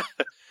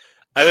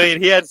 I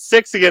mean, he had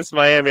 6 against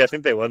Miami. I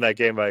think they won that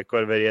game by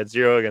quite a bit. He had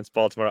 0 against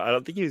Baltimore. I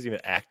don't think he was even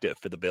active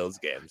for the Bills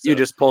game. So. You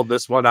just pulled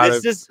this one out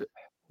of...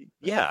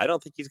 Yeah, I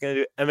don't think he's going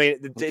to do it. I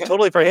mean,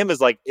 totally for him is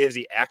like, is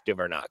he active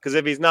or not? Because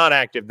if he's not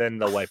active, then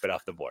they'll wipe it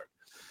off the board.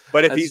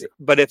 But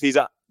if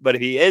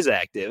he is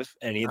active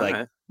and he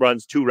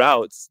runs 2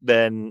 routes,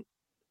 then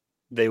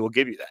they will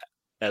give you that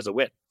as a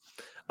win.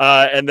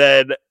 And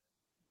then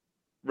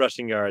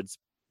rushing yards,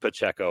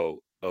 Pacheco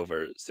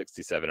over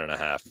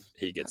 67.5.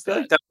 He gets I feel that.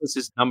 like that was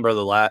his number in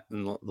the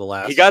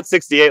last. He got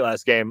 68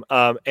 last game.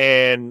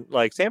 And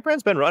like San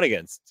Fran's been run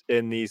against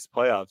in these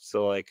playoffs,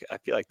 so like I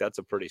feel like that's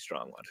a pretty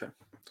strong one. Okay.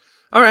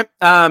 All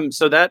right.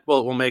 So that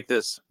we'll make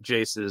this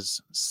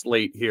Jace's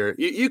slate here.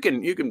 You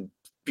can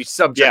be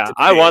subject. Yeah, to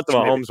I want the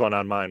change, maybe. Mahomes one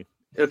on mine.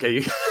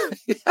 Okay,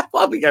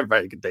 well, I think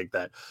everybody can take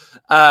that.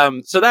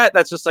 So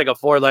that's just like a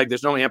 4-leg.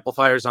 There's no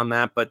amplifiers on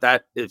that, but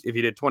that if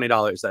you did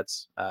 $20,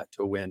 that's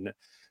to win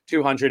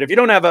 $200. If you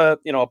don't have a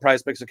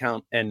Prize Picks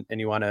account and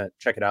you want to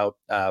check it out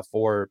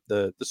for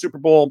the Super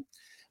Bowl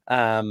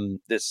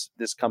this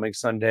coming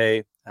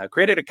Sunday,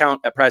 create an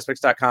account at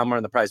PrizePicks.com or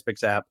on the Prize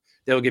Picks app.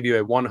 They'll give you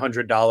a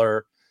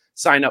 $100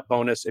 sign up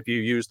bonus if you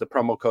use the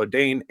promo code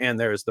Dane, and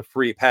there's the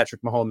free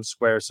Patrick Mahomes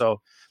square. So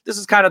this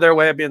is kind of their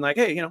way of being like,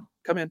 hey,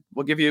 come in.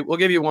 We'll give you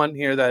one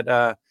here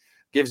that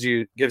gives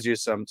you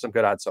some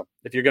good odds. So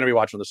if you're going to be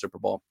watching the Super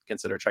Bowl,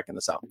 consider checking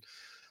this out.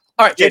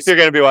 All right, if you're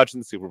going to be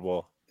watching the Super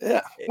Bowl,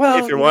 yeah. Well,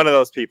 if you're one of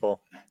those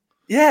people,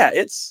 yeah,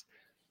 it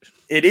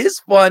is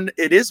fun.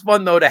 It is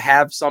fun though to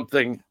have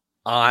something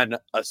on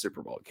a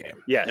Super Bowl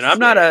game. Yeah, and I'm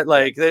not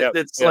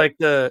it's yep. like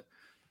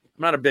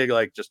I'm not a big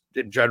just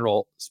in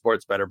general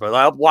sports better, but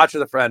I'll watch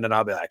with a friend and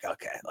I'll be like,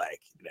 okay,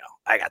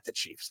 I got the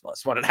Chiefs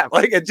plus 1.5.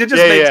 Like it just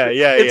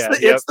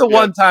it's the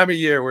one time a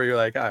year where you're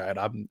like, all right,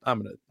 I'm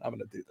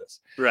gonna do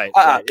this. Right.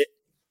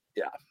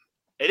 Yeah.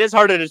 It is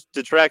harder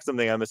to track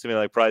something, I'm assuming,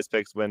 like Prize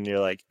Picks when you're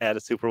like at a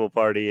Super Bowl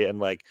party and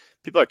like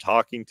people are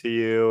talking to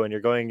you and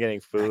you're going and getting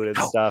food and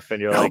stuff and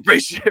you're like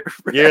Richard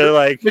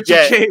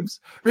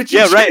James.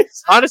 James. Right.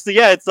 Honestly,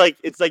 yeah, it's like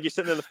you're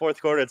sitting in the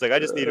fourth quarter. It's like I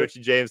just need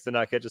Richard James to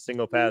not catch a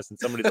single pass, and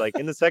somebody's like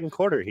in the second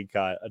quarter he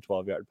caught a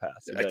 12-yard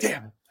pass. Like,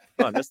 damn.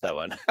 Oh, I missed that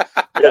one.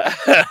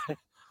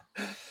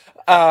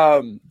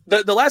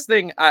 The last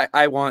thing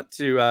I want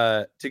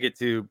to get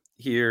to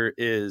here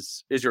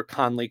is your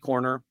Conley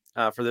corner.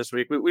 For this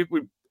week, we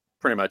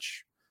pretty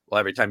much,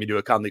 every time you do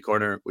a Conley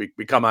corner, we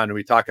come on and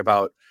we talk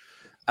about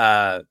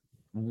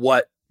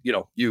what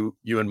you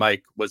and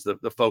Mike was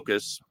the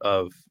focus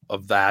of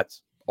that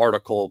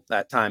article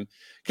that time.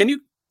 Can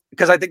you,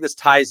 because I think this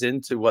ties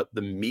into what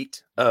the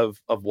meat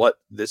of what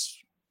this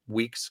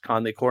week's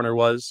Conley corner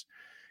was.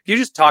 Can you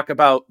just talk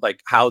about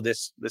like how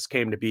this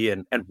came to be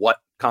and what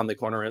Conley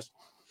corner is?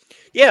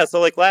 Yeah, so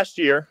like last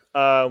year,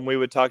 we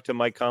would talk to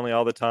Mike Conley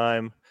all the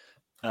time,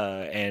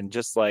 and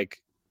just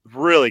like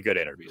really good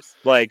interviews.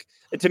 Like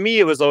to me,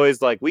 it was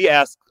always like we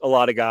asked a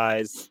lot of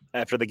guys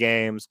after the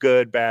games,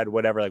 good, bad,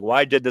 whatever. Like,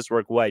 why did this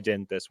work? Why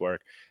didn't this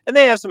work? And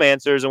they have some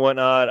answers and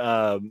whatnot.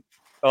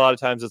 A lot of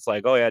times it's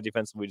like, oh yeah,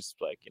 defensively we just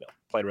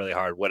played really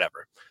hard,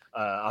 whatever.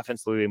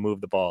 Offensively we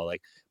moved the ball.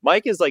 Like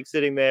Mike is like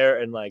sitting there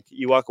and like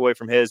you walk away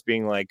from his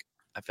being like,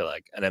 I feel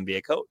like an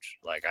NBA coach.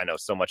 Like I know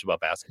so much about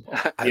basketball.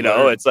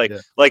 It's like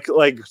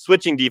like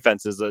switching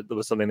defenses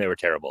was something they were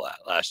terrible at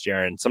last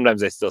year, and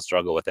sometimes they still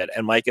struggle with it.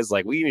 And Mike is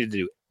like, we need to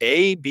do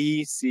A,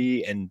 B,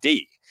 C, and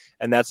D,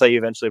 and that's how you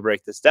eventually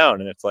break this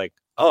down. And it's like,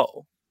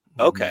 oh,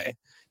 okay,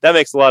 that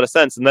makes a lot of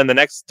sense. And then the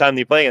next time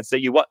they play against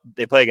it, you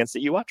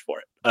watch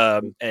for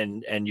it,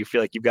 and you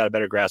feel like you've got a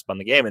better grasp on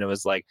the game. And it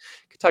was like,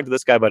 you can talk to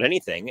this guy about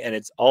anything, and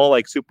it's all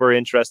like super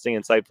interesting,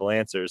 insightful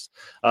answers.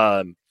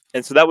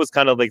 And so that was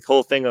kind of like the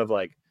whole thing of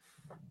like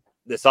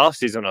this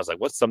offseason. I was like,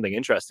 what's something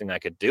interesting I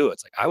could do?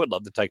 It's like, I would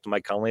love to talk to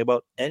Mike Conley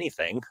about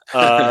anything,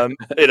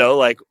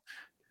 like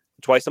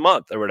twice a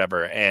month or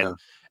whatever.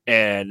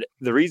 And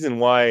the reason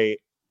why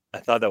I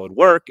thought that would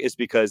work is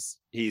because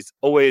he's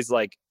always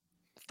like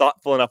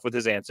thoughtful enough with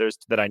his answers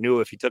that I knew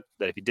if he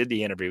did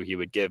the interview,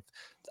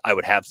 I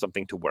would have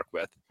something to work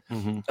with.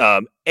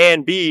 Mm-hmm.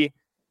 And B,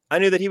 I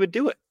knew that he would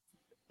do it.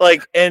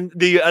 Like, and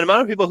the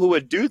amount of people who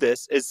would do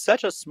this is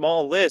such a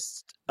small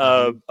list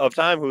of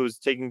time who's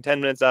taking 10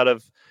 minutes out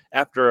of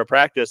after a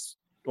practice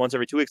once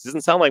every 2 weeks. It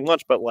doesn't sound like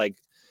much, but like,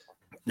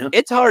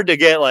 it's hard to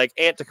get like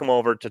Ant to come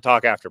over to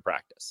talk after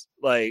practice.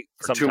 Like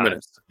for sometimes. 2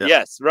 minutes. Yeah.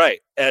 Yes. Right.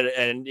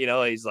 And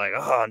he's like,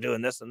 oh, I'm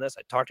doing this and this.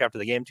 I talked after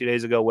the game 2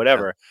 days ago,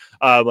 whatever.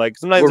 Like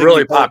sometimes we're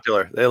really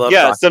popular. They love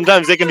talking.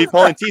 Sometimes they can be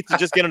pulling teeth to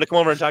just get him to come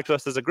over and talk to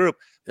us as a group.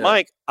 Yeah.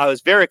 Mike, I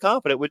was very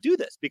confident would do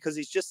this because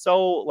he's just so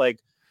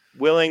like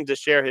willing to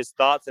share his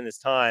thoughts and his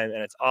time,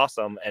 and it's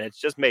awesome. And it's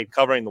just made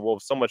covering the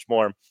Wolves so much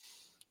more,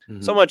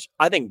 so much,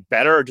 I think,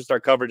 better. Just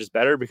our coverage is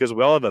better because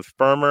we all have a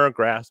firmer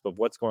grasp of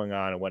what's going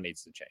on and what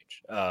needs to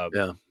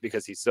change.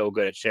 Because he's so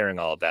good at sharing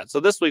all of that. So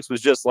this week's was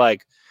just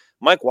like,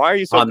 Mike, why are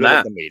you so good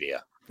at the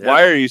media? Yeah.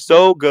 Why are you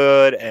so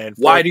good? And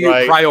why do you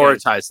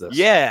prioritize this?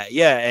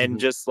 Yeah.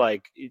 And just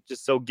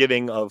so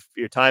giving of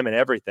your time and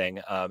everything.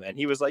 And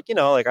he was like,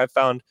 I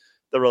found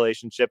the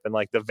relationship and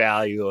like the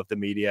value of the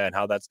media and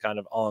how that's kind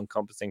of all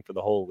encompassing for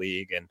the whole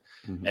league. And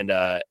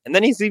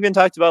then he's even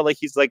talked about like,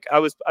 he's like,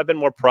 I've been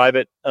more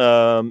private in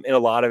a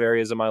lot of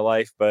areas of my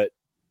life, but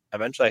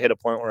eventually I hit a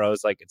point where I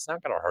was like, it's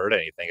not going to hurt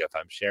anything if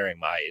I'm sharing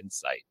my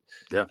insight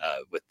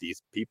with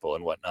these people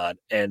and whatnot.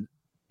 And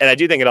I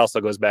do think it also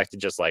goes back to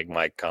just like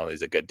Mike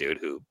Conley's a good dude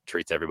who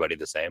treats everybody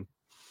the same.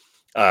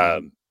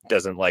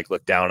 doesn't like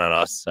look down on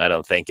us. I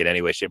don't think in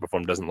any way, shape, or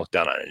form doesn't look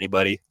down on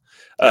anybody.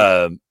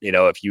 Yeah.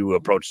 If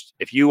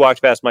you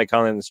walked past Mike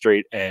Conley in the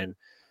street and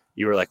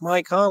you were like,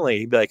 Mike Conley,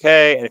 he'd be like,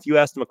 hey, and if you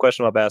asked him a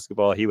question about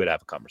basketball, he would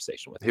have a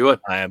conversation with you. He would.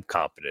 I am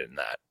confident in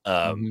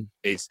that.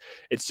 It's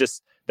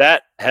just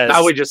that has.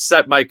 Now we just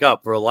set Mike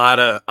up for a lot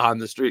of on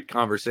the street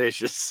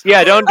conversations.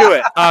 Yeah, don't do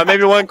it.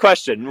 Maybe one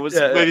question.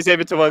 Maybe save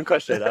it to one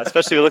question.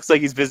 Especially if it looks like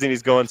he's busy and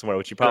he's going somewhere,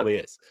 which he probably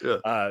is.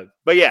 Yeah.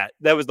 But yeah,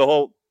 that was the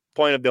whole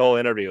point of the whole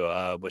interview.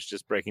 Was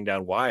just breaking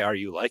down why are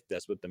you like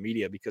this with the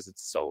media, because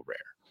it's so rare.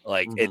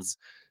 Like it's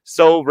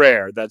so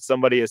rare that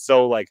somebody is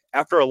so like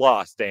after a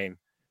loss, Dane.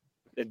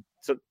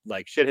 So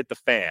like shit hit the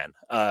fan.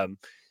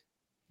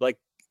 Like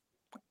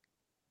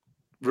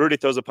Rudy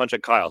throws a punch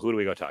at Kyle. Who do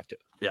we go talk to?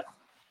 Yeah,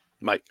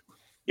 Mike.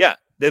 Yeah,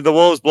 the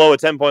Wolves blow a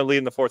 10-point lead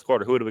in the fourth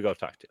quarter. Who do we go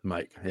talk to?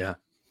 Mike. Yeah,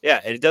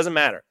 and it doesn't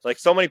matter. Like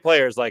so many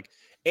players, like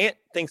Ant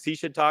thinks he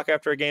should talk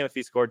after a game if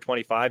he scored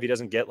 25. He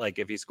doesn't get like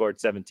if he scored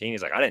 17.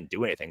 He's like, I didn't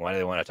do anything. Why do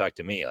they want to talk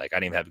to me? Like I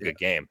didn't even have a good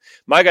game.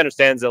 Mike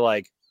understands that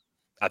like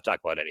I've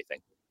talked about anything,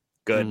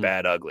 good,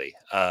 bad, ugly,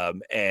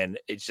 and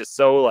it's just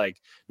so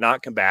like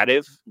not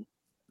combative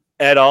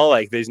at all.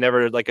 Like there's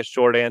never like a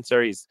short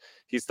answer. He's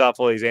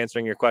thoughtful. He's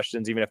answering your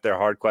questions, even if they're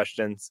hard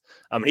questions.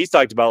 He's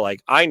talked about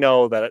like, I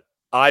know that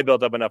I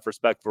built up enough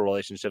respectful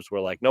relationships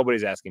where like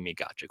nobody's asking me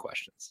gotcha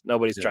questions.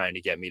 Nobody's trying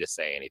to get me to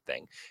say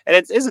anything. And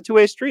it's a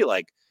two-way street.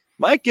 Like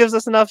Mike gives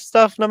us enough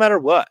stuff no matter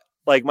what.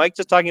 Like Mike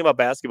just talking about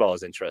basketball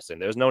is interesting.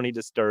 There's no need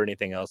to stir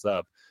anything else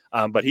up.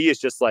 But he is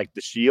just like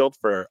the shield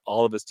for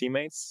all of his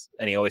teammates.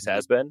 And he always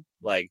has been.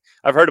 Like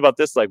I've heard about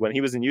this, like when he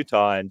was in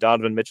Utah and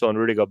Donovan Mitchell and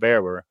Rudy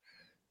Gobert were,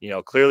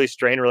 clearly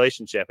strained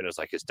relationship. And it was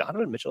like, is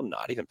Donovan Mitchell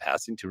not even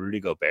passing to Rudy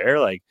Gobert?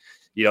 Like,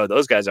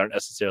 those guys aren't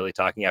necessarily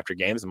talking after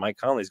games. And Mike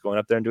Conley's going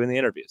up there and doing the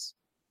interviews,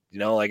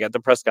 like at the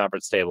press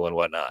conference table and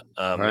whatnot.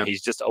 Right.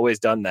 He's just always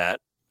done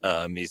that.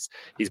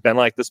 He's been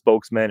like the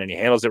spokesman and he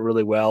handles it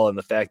really well. And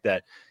the fact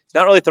that he's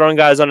not really throwing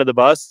guys under the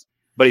bus,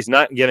 but he's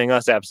not giving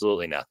us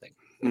absolutely nothing.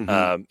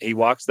 He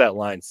walks that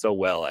line so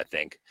well, I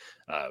think.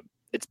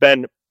 It's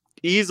been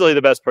easily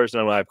the best person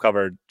I've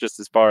covered just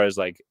as far as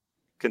like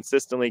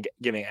consistently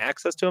giving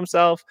access to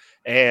himself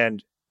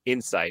and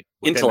intellect.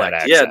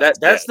 Yeah,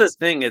 that's the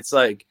thing. It's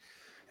like,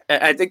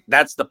 I think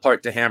that's the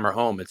part to hammer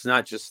home. It's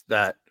not just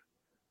that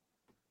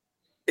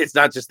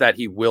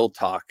he will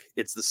talk.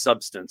 It's the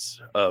substance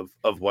of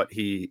what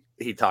he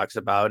talks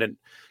about. And,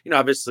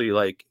 obviously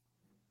like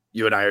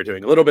you and I are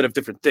doing a little bit of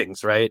different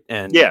things. Right.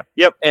 And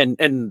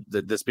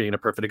this being a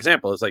perfect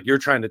example is like, you're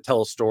trying to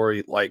tell a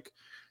story, like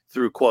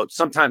through quotes.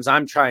 Sometimes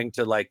I'm trying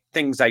to like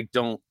things I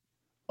don't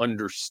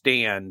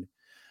understand,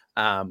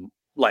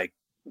 like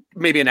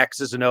maybe an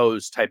X's and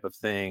O's type of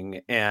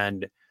thing.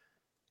 And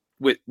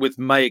with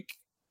Mike,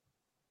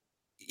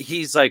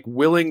 he's like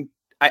willing.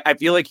 I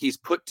feel like he's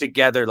put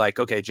together like,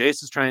 okay,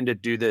 Jace is trying to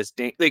do this.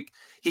 Like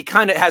he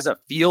kind of has a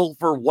feel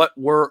for what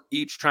we're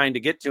each trying to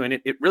get to. And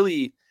it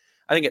really,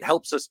 I think it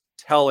helps us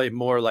tell a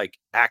more like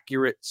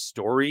accurate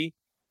story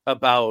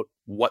about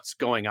what's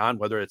going on,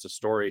 whether it's a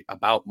story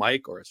about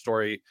Mike or a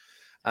story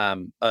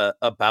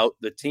about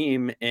the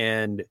team.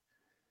 And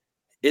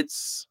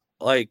it's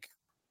like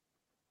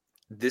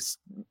this,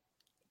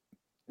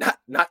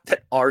 not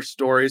that our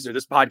stories or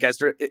this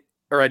podcast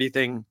or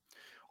anything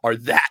are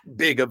that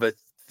big of a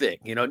thing,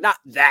 not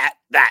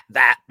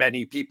that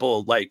many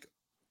people like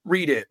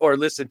read it or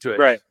listen to it.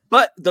 Right.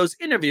 But those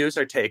interviews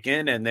are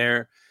taken and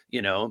they're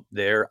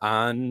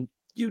on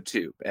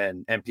YouTube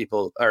and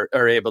people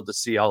are able to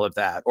see all of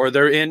that, or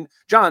they're in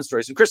John's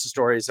stories and Chris's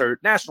stories or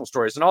national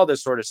stories and all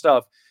this sort of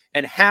stuff.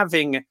 And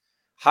having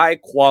high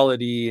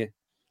quality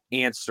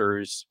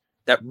answers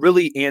that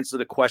really answer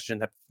the question,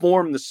 that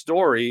form the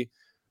story,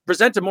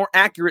 present a more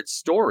accurate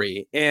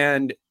story.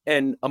 And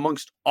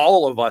amongst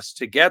all of us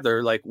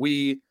together, like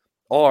we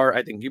are,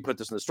 I think you put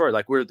this in the story,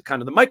 like we're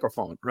kind of the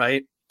microphone,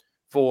 right?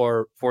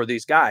 For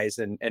these guys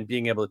and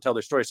being able to tell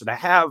their story. So to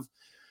have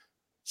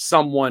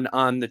someone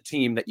on the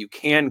team that you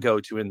can go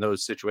to in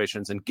those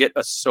situations and get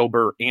a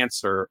sober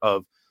answer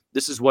of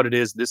this is what it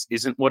is, this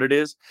isn't what it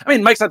is. I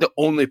mean, Mike's not the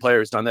only player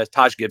who's done that.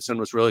 Taj Gibson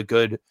was really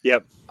good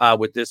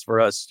with this for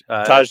us.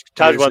 Taj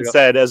once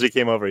said as we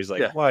came over, he's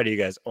like, why do you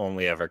guys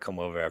only ever come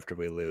over after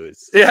we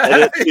lose?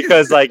 Yeah.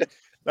 Because like,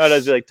 I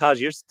was like,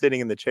 Taj, you're sitting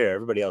in the chair.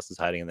 Everybody else is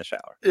hiding in the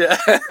shower. Yeah.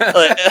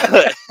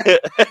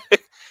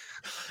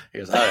 He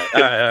goes, all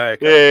right.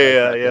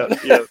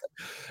 Yeah.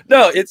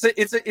 No, it's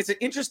an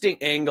interesting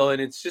angle,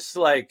 and it's just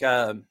like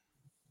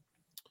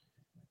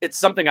it's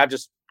something I've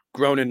just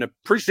grown in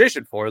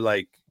appreciation for,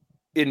 like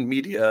in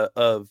media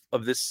of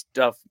this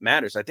stuff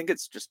matters. I think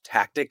it's just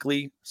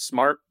tactically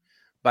smart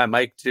by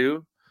Mike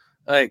too.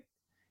 Like,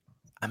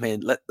 I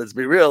mean, let's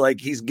be real. Like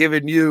he's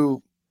giving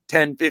you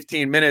 10,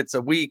 15 minutes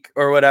a week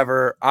or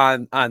whatever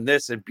on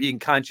this and being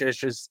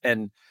conscientious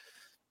and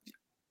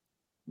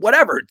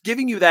whatever,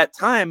 giving you that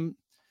time.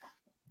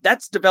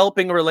 That's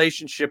developing a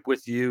relationship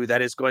with you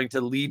that is going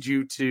to lead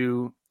you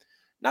to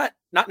not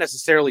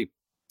necessarily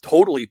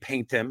totally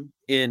paint him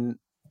in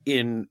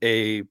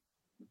a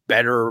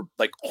better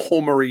like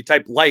Homery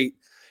type light.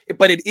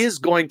 but it is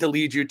going to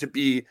lead you to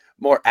be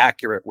more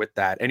accurate with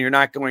that. And you're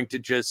not going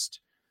to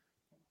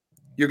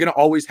you're going to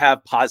always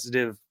have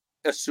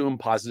assume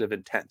positive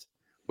intent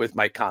with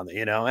Mike Conley,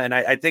 and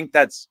I think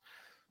it's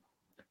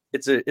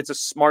a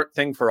smart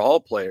thing for all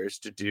players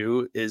to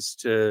do, is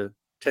to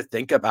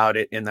think about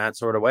it in that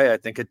sort of way. I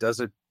think it does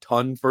a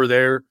ton for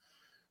their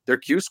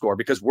Q score,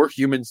 because we're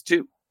humans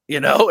too,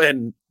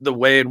 and the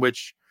way in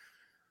which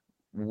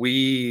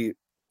we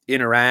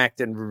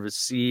interact and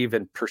receive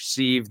and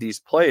perceive these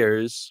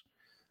players,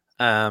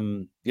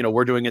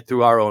 we're doing it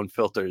through our own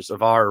filters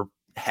of our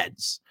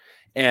heads.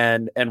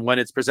 And when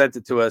it's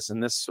presented to us in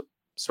this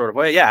sort of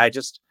way, I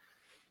just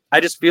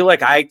feel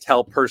like I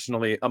tell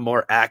personally a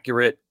more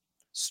accurate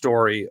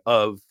story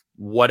of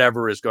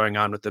whatever is going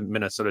on with the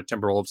Minnesota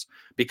Timberwolves,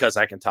 because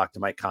I can talk to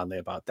Mike Conley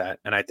about that.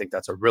 And I think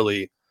that's a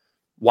really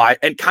wide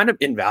and kind of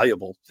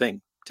invaluable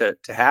thing to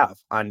have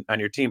on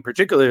your team,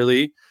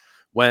 particularly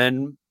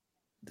when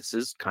this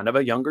is kind of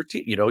a younger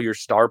team. Your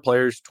star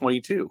player's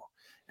 22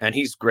 and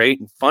he's great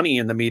and funny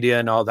in the media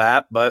and all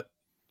that, but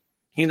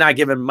he's not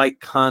giving Mike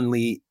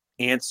Conley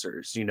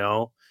answers,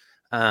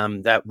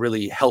 that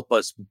really help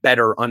us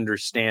better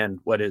understand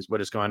what is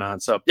going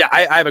on. So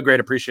I have a great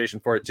appreciation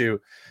for it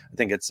too. I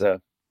think it's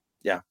an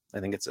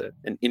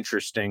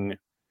interesting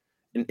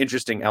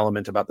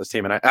element about this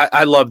team. And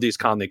I love these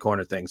Conley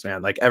corner things,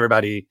 man. Like,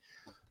 everybody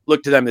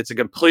look to them. It's a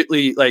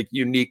completely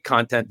unique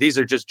content. These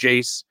are just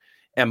Jace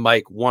and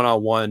Mike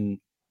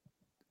one-on-one.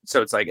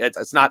 So it's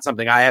it's not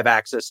something I have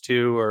access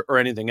to or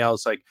anything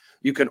else. Like,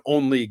 you can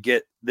only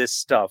get this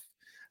stuff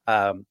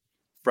from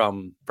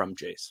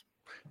Jace.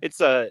 It's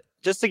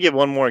just to give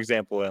one more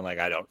example, and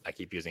I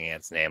keep using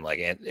Ant's name. Like,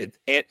 Ant,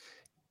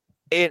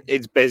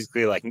 it's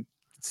basically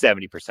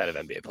 70% of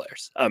NBA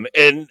players.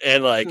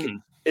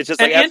 It's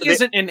just Ant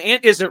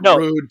isn't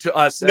rude to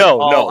us. No.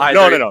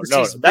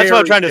 That's what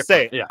I'm trying to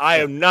say. Yeah. I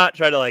am not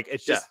trying to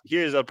it's just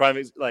here's a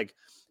prime.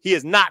 He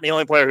is not the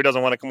only player who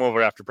doesn't want to come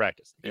over after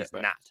practice. He's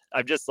not.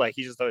 I'm just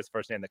he's just always the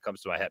first name that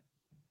comes to my head.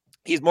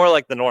 He's more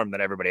like the norm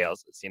than everybody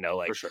else is,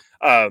 For sure.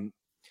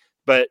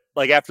 But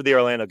after the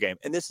Orlando game,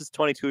 and this is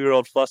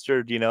 22-year-old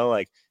flustered,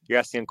 you're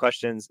asking him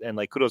questions, and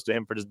kudos to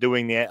him for just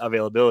doing the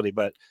availability.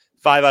 But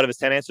 5 out of his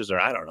 10 answers are,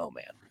 I don't know,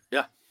 man.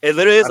 Yeah. It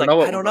literally is I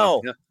don't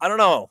know. Yeah. I don't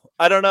know.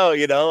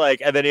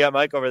 And then you got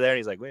Mike over there, and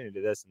he's like, we need to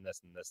do this and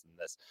this and this and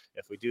this.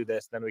 If we do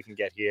this, then we can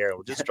get here.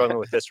 We're just struggling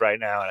with this right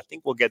now, and I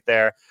think we'll get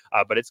there.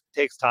 But it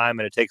takes time,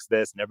 and it takes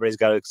this, and everybody's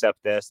got to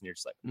accept this. And you're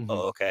just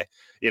oh, okay.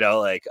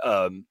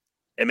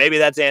 And maybe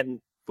that's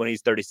Ant when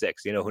he's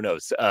 36, who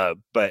knows?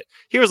 But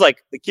here's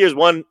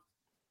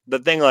the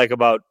thing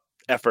about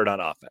effort on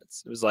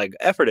offense. It was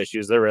effort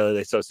issues. They're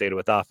really associated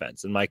with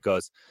offense. And Mike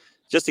goes,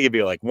 just to give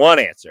you one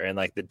answer and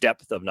the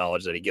depth of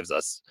knowledge that he gives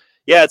us.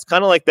 Yeah, it's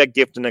kind of like that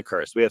gift and a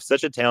curse. We have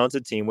such a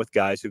talented team with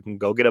guys who can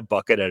go get a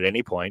bucket at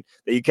any point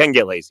that you can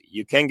get lazy.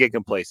 You can get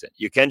complacent.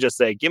 You can just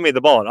say, give me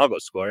the ball and I'll go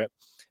score it.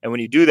 And when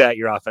you do that,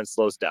 your offense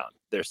slows down.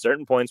 There's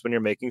certain points when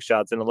you're making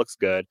shots and it looks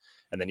good,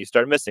 and then you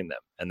start missing them.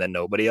 And then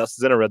nobody else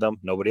is in a rhythm.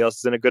 Nobody else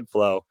is in a good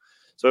flow.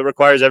 So it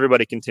requires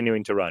everybody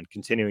continuing to run,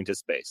 continuing to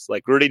space.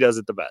 Like Rudy does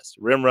it the best.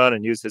 Rim run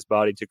and use his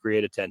body to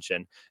create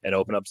attention and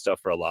open up stuff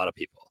for a lot of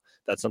people.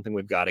 That's something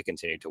we've got to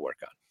continue to work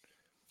on.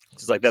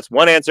 It's that's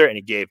one answer, and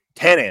he gave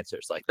 10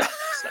 answers like that.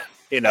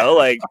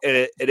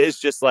 It is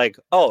just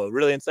oh,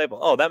 really insightful.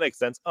 Oh, that makes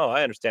sense. Oh,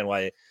 I understand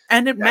why.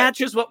 And it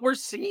matches what we're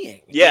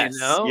seeing. Yes.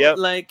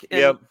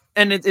 Yep.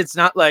 And it's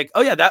not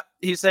oh yeah, that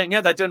he's saying,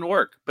 yeah, that didn't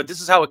work, but this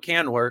is how it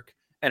can work.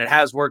 And it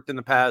has worked in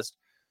the past.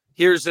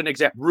 Here's an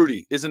example.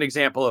 Rudy is an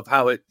example of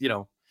how it,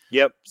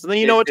 Yep. So then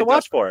you know what to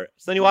watch for.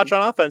 So then you watch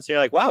on offense, and you're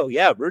like, wow,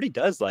 yeah, Rudy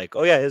does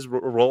oh yeah, his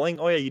rolling.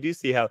 Oh yeah, you do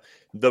see how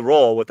the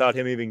roll without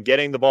him even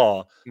getting the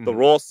ball, the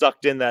roll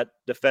sucked in that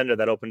defender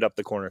that opened up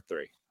the corner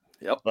three.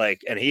 Yep.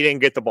 And he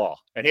didn't get the ball,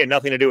 and he had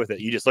nothing to do with it.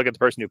 You just look at the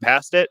person who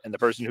passed it and the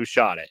person who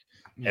shot it,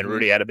 and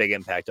Rudy had a big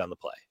impact on the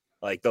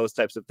play. Those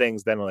types of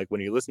things. Then when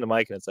you listen to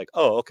Mike, and it's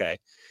oh, okay.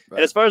 Right. And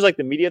as far as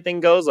the media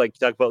thing goes, you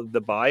talk about the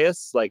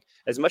bias,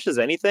 as much as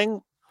anything,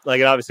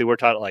 and obviously we're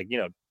taught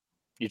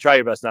you try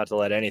your best not to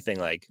let anything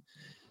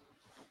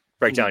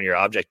break down your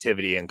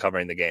objectivity in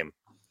covering the game.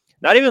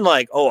 Not even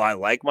oh, I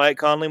like Mike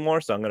Conley more,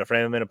 so I'm going to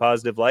frame him in a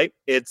positive light.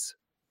 It's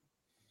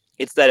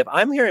that if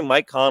I'm hearing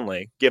Mike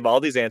Conley give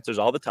all these answers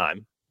all the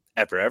time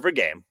after every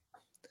game,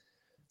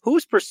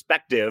 whose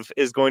perspective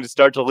is going to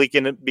start to leak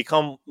in and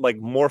become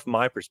morph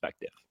my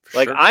perspective?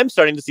 Sure. I'm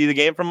starting to see the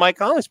game from Mike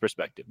Conley's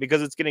perspective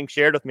because it's getting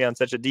shared with me on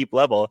such a deep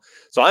level.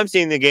 So I'm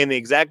seeing the game the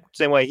exact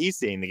same way he's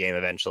seeing the game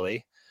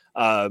eventually.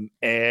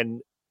 And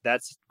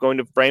that's going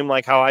to frame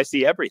how I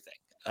see everything.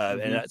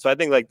 And so I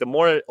think the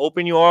more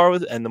open you are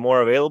with, and the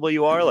more available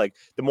you are,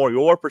 the more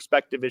your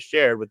perspective is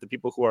shared with the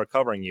people who are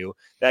covering you,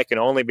 that can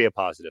only be a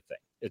positive thing.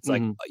 It's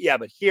yeah,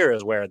 but here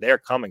is where they're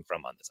coming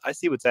from on this. I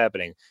see what's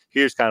happening.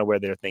 Here's kind of where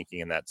they're thinking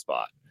in that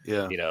spot.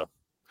 Yeah.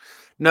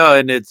 No,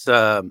 and it's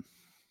and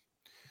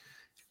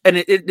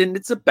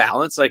it's a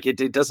balance.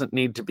 It doesn't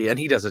need to be, and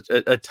he does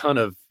a ton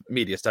of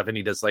media stuff, and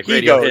he does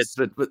radio hits,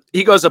 but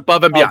he goes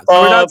above and beyond.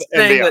 So we're not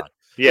saying that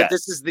that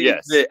this is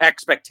the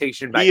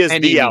expectation. By he is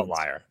any the means.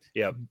 outlier.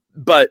 Yep.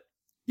 But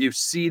you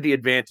see the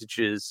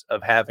advantages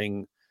of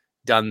having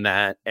done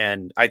that.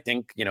 And I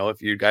think,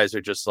 if you guys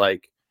are just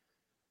like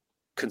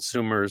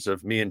consumers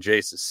of me and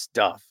Jace's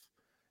stuff,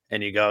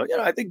 and you go,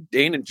 I think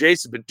Dane and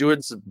Jace have been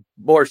doing some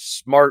more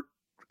smart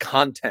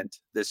content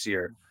this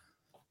year.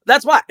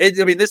 That's why.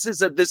 This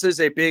is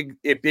a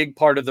big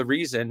part of the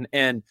reason.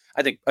 And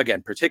I think,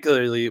 again,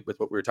 particularly with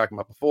what we were talking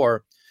about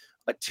before,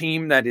 a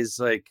team that is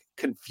like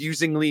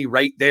confusingly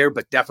right there,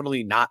 but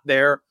definitely not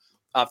there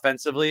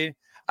offensively.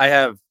 I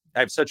have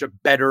such a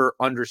better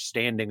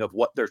understanding of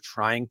what they're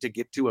trying to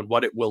get to and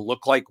what it will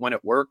look like when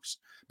it works,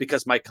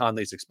 because Mike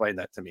Conley's explained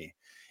that to me.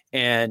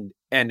 And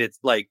it's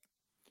like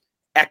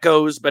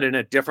echoes, but in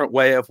a different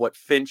way of what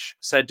Finch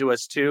said to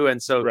us too.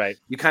 And so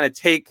you kind of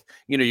take,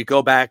 you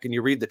go back and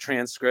you read the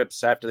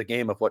transcripts after the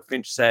game of what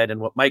Finch said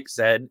and what Mike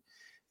said.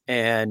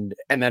 And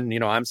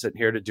then, I'm sitting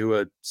here to do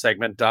a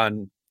segment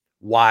on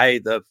why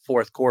the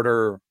fourth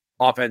quarter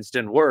offense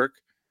didn't work.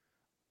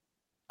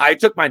 I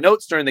took my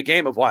notes during the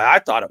game of why I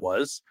thought it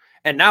was.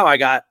 And now I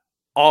got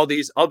all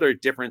these other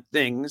different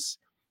things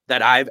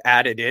that I've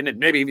added in and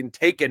maybe even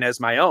taken as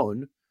my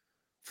own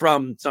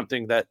from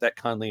something that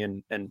Conley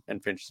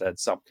and Finch said.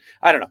 So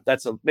I don't know.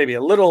 That's maybe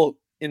a little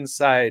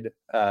inside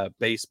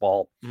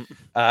baseball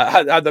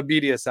on the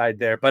media side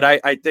there. But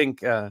I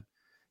think,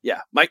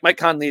 Mike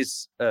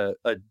Conley's a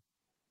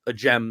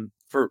gem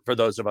for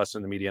those of us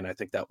in the media. And I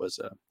think that was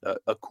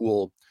a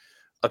cool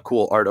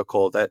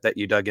article that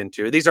you dug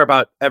into. These are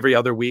about every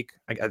other week.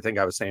 I think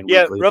I was saying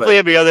weekly, roughly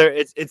every other.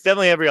 It's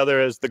definitely every other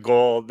is the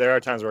goal. There are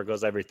times where it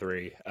goes every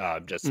 3,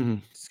 just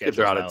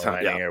schedule out of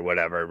time or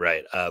whatever,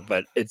 right?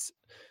 But it's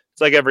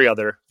like every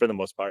other for the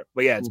most part.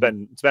 But yeah, it's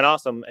been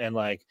awesome. And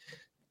like,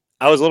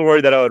 I was a little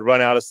worried that I would run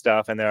out of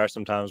stuff. And there are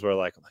some times where I'm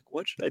like,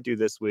 what should I do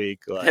this week?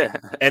 Like,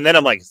 and then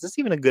I'm like, is this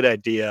even a good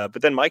idea?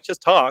 But then Mike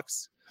just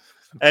talks.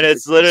 And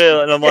it's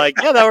literally, and I'm like,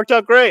 yeah, that worked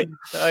out great.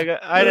 Like,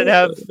 I didn't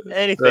have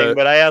anything,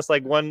 but I asked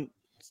like one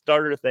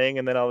starter thing,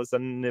 and then all of a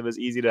sudden it was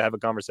easy to have a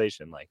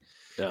conversation.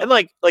 And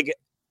like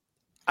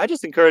I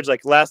just encourage,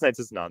 like, last night's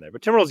isn't on there,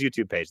 but Timberwolves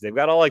YouTube page, they've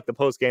got all like the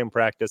post game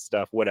practice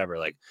stuff, whatever.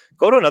 Like,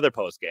 go to another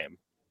post game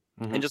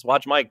and just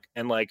watch Mike,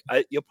 and like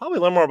you'll probably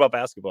learn more about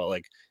basketball.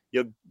 Like,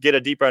 you'll get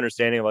a deeper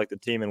understanding of like the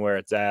team and where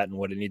it's at and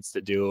what it needs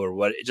to do, or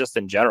what just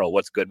in general,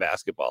 what's good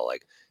basketball.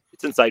 Like,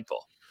 it's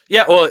insightful.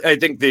 Yeah, well, I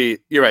think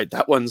you're right.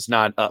 That one's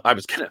not. I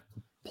was gonna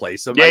play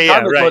some. Right.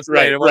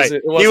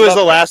 He was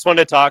the last one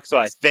to talk, so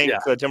I think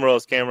the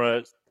Timberwolves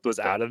camera was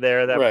out of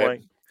there at that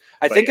point.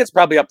 I think it's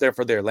probably up there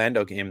for the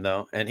Orlando game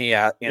though, and he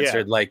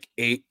answered like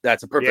 8.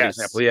 That's a perfect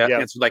example.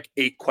 Answered like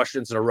 8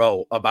 questions in a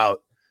row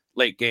about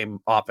late game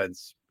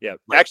offense. Yeah,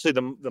 actually,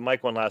 the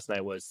Mike one last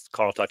night was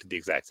Carl talked at the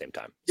exact same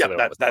time. So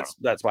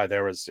that's why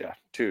there was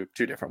two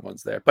different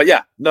ones there. But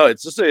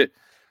it's just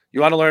you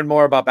want to learn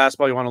more about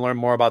basketball, you want to learn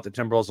more about the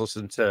Timberwolves,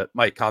 listen to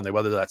Mike Conley,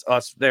 whether that's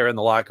us there in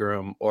the locker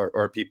room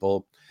or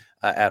people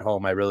at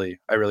home. I really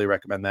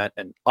recommend that,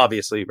 and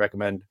obviously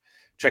recommend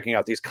checking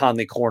out these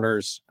Conley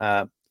corners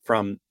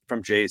from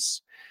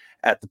Jace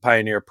at the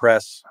Pioneer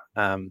Press.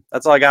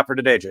 That's all I got for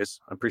today,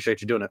 Jace. I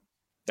appreciate you doing it.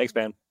 Thanks,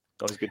 man.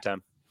 Always a good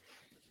time.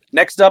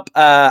 Next up,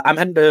 I'm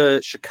heading to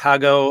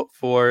Chicago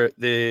for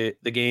the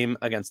game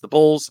against the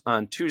Bulls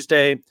on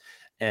Tuesday.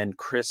 And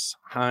Chris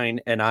Hine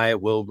and I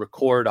will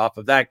record off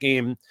of that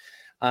game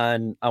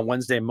on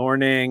Wednesday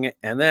morning.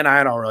 And then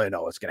I don't really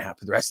know what's going to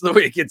happen the rest of the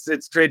week.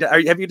 It's trade.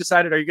 Have you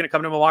decided, are you going to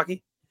come to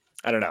Milwaukee?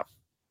 I don't know.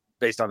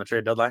 Based on the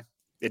trade deadline?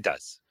 It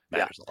does.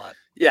 Matters a lot.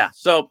 Yeah.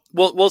 So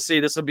we'll see.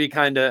 This will be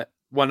kind of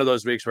one of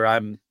those weeks where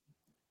I'm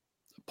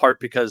part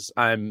because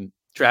I'm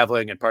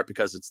traveling and part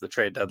because it's the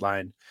trade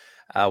deadline.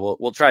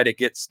 We'll try to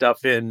get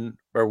stuff in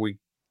where we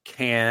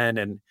can.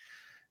 And,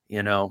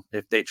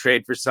 if they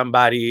trade for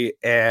somebody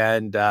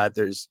and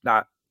there's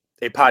not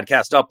a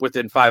podcast up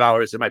within 5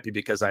 hours, it might be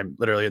because I'm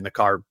literally in the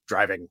car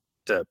driving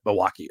to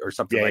Milwaukee or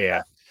something like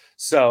that.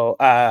 So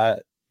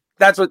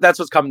that's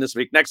what's coming this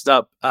week. Next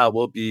up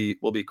will be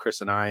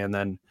Chris and I, and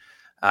then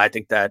I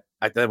think then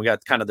we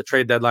got kind of the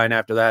trade deadline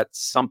after that,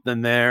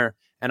 something there,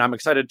 and I'm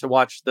excited to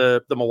watch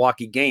the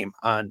Milwaukee game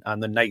on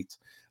the night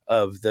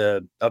of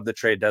the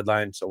trade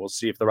deadline. So we'll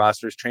see if the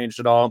roster's changed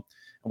at all.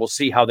 And we'll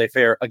see how they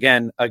fare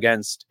again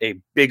against a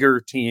bigger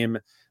team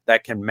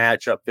that can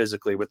match up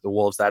physically with the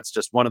Wolves. That's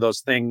just one of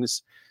those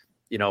things,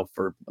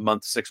 for a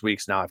month, 6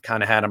 weeks now, I've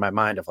kind of had in my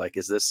mind of like,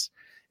 is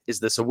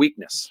this a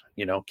weakness?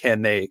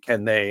 Can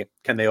they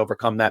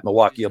overcome that?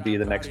 Milwaukee will be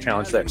the next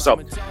challenge there.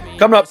 So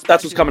coming up,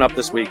 that's what's coming up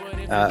this week.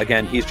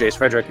 Again, he's Jace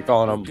Frederick. You're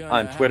following him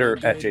on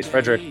Twitter at Jace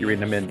Frederick. You're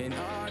reading him in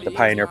the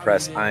Pioneer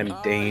Press. I'm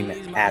Dane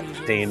at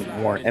Dane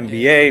Moore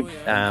NBA.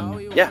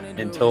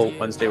 Until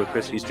Wednesday with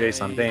Chris, he's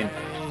Jace. I'm Dane.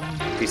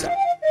 Peace out.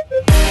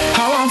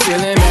 How I'm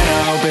feeling, man,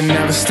 I hope it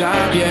never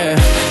stop, yeah.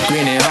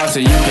 Green and hot so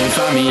you can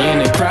find me in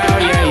the crowd,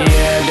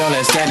 yeah. Don't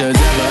let standards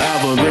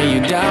ever bring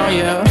you down,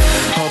 yeah.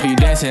 Hope you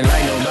dancing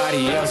like